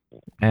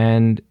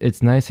 And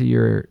it's nice that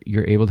you're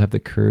able to have the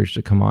courage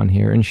to come on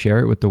here and share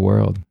it with the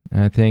world.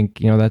 And I think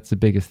that's the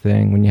biggest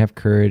thing. When you have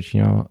courage,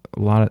 a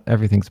lot of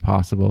everything's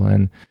possible.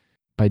 And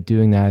by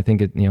doing that, I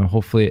think it,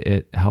 hopefully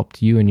it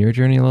helped you in your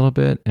journey a little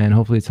bit, and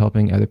hopefully it's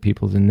helping other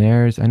people's in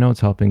theirs. I know it's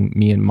helping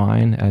me in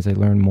mine as I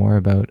learn more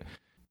about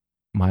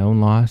my own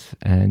loss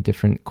and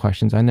different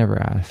questions I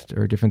never asked,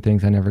 or different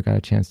things I never got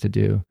a chance to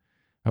do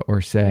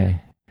or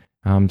say.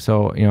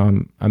 So,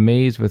 I'm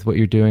amazed with what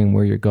you're doing,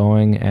 where you're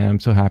going, and I'm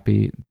so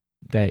happy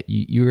that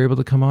you were able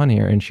to come on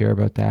here and share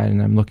about that.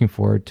 And I'm looking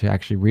forward to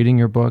actually reading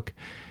your book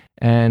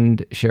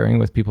and sharing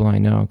with people I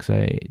know,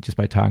 because just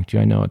by talking to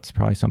you, I know it's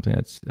probably something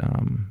that's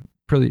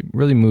really,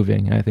 really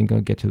moving. And I think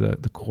it'll get to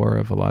the core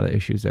of a lot of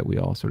issues that we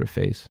all sort of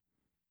face.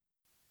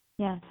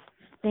 Yes.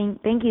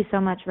 Thank you so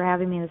much for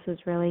having me. This was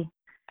really,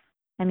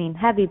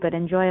 heavy but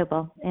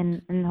enjoyable and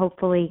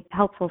hopefully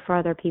helpful for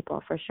other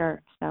people for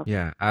sure. So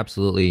Yeah,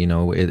 absolutely.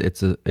 yeah.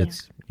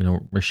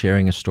 We're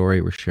sharing a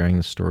story. We're sharing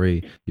the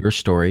story, your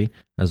story,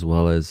 as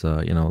well as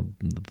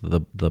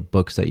the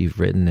books that you've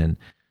written,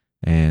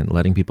 and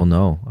letting people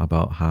know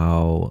about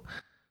how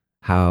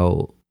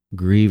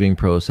grieving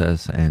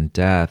process and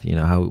death,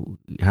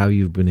 how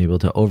you've been able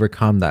to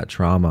overcome that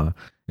trauma.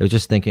 I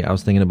was thinking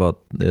about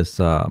this.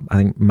 I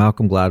think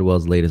Malcolm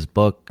Gladwell's latest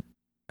book.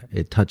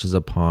 It touches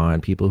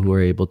upon people who are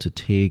able to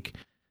take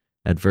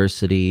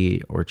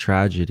adversity or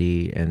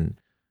tragedy and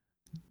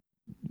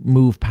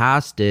move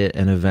past it,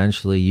 and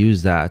eventually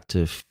use that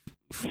to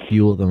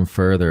fuel them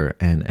further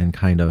and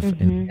kind of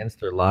enhance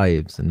their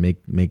lives and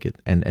make it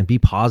and be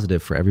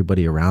positive for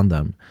everybody around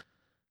them.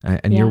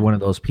 And you're one of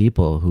those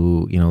people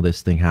who, you know,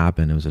 this thing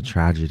happened. It was a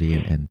tragedy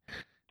and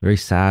very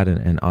sad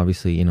and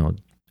obviously, you know,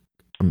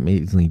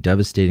 amazingly,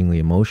 devastatingly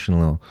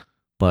emotional,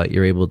 but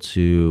you're able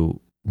to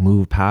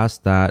move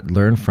past that,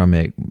 learn from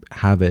it,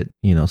 have it,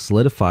 you know,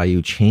 solidify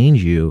you,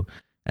 change you,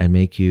 and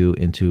make you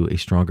into a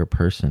stronger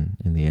person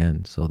in the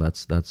end. So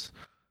that's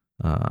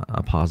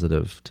a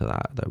positive to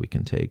that we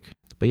can take.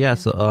 But yeah,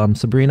 so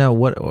Sabrina,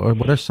 what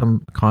are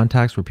some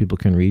contacts where people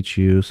can reach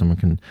you? Someone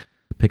can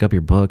pick up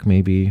your book,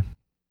 maybe.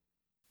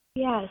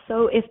 Yeah,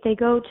 so if they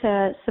go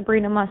to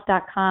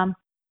sabrinamust.com,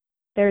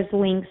 there's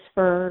links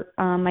for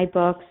my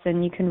books,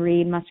 and you can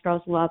read Must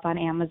Girls Love on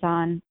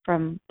Amazon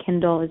from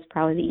Kindle is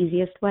probably the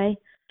easiest way.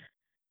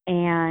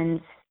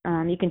 And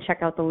you can check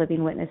out the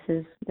Living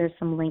Witnesses. There's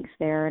some links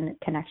there, and it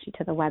connects you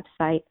to the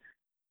website.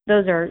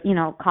 Those are, you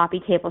know,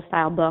 coffee table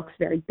style books,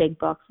 very big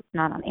books. It's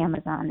not on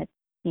Amazon. It's,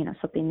 you know,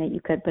 something that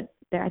you could, but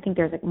I think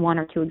there's like 1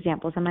 or 2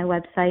 examples on my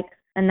website.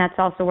 And that's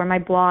also where my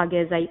blog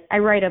is. I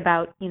write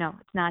about, you know,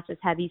 it's not just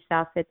heavy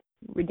stuff. It's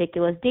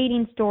ridiculous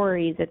dating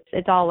stories.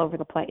 It's all over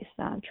the place,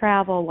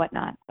 travel,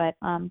 whatnot. But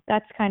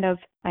that's kind of,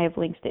 I have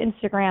links to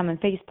Instagram and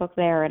Facebook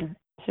there, and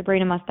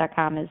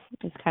sabrinamust.com is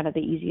kind of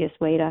the easiest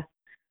way to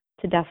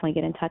definitely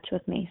get in touch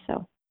with me.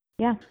 So,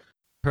 yeah.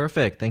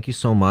 Perfect. Thank you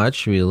so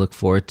much. We look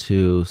forward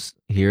to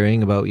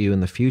hearing about you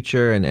in the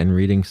future and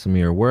reading some of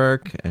your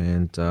work.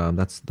 And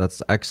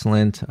that's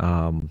excellent.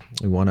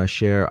 We want to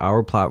share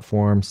our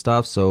platform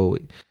stuff. So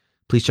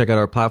please check out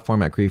our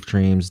platform at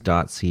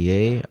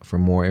griefdreams.ca for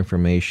more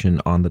information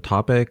on the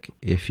topic.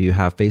 If you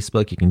have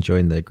Facebook, you can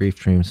join the Grief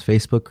Dreams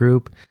Facebook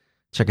group.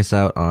 Check us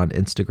out on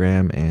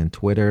Instagram and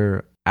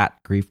Twitter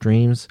at Grief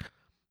Dreams.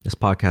 This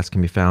podcast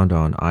can be found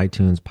on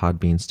iTunes,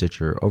 Podbean,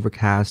 Stitcher,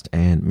 Overcast,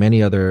 and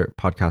many other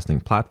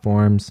podcasting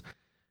platforms.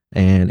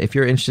 And if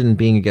you're interested in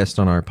being a guest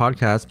on our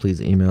podcast,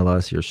 please email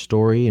us your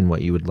story and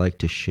what you would like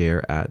to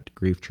share at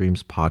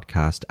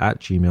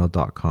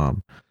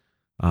griefdreamspodcast@gmail.com.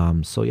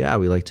 So yeah,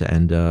 we like to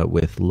end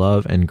with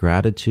love and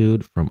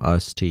gratitude from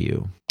us to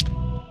you.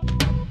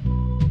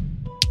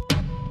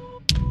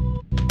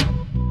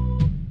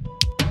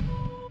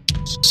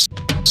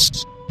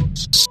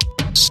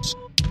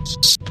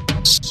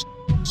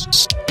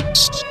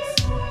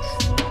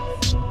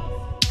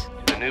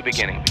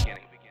 Beginning.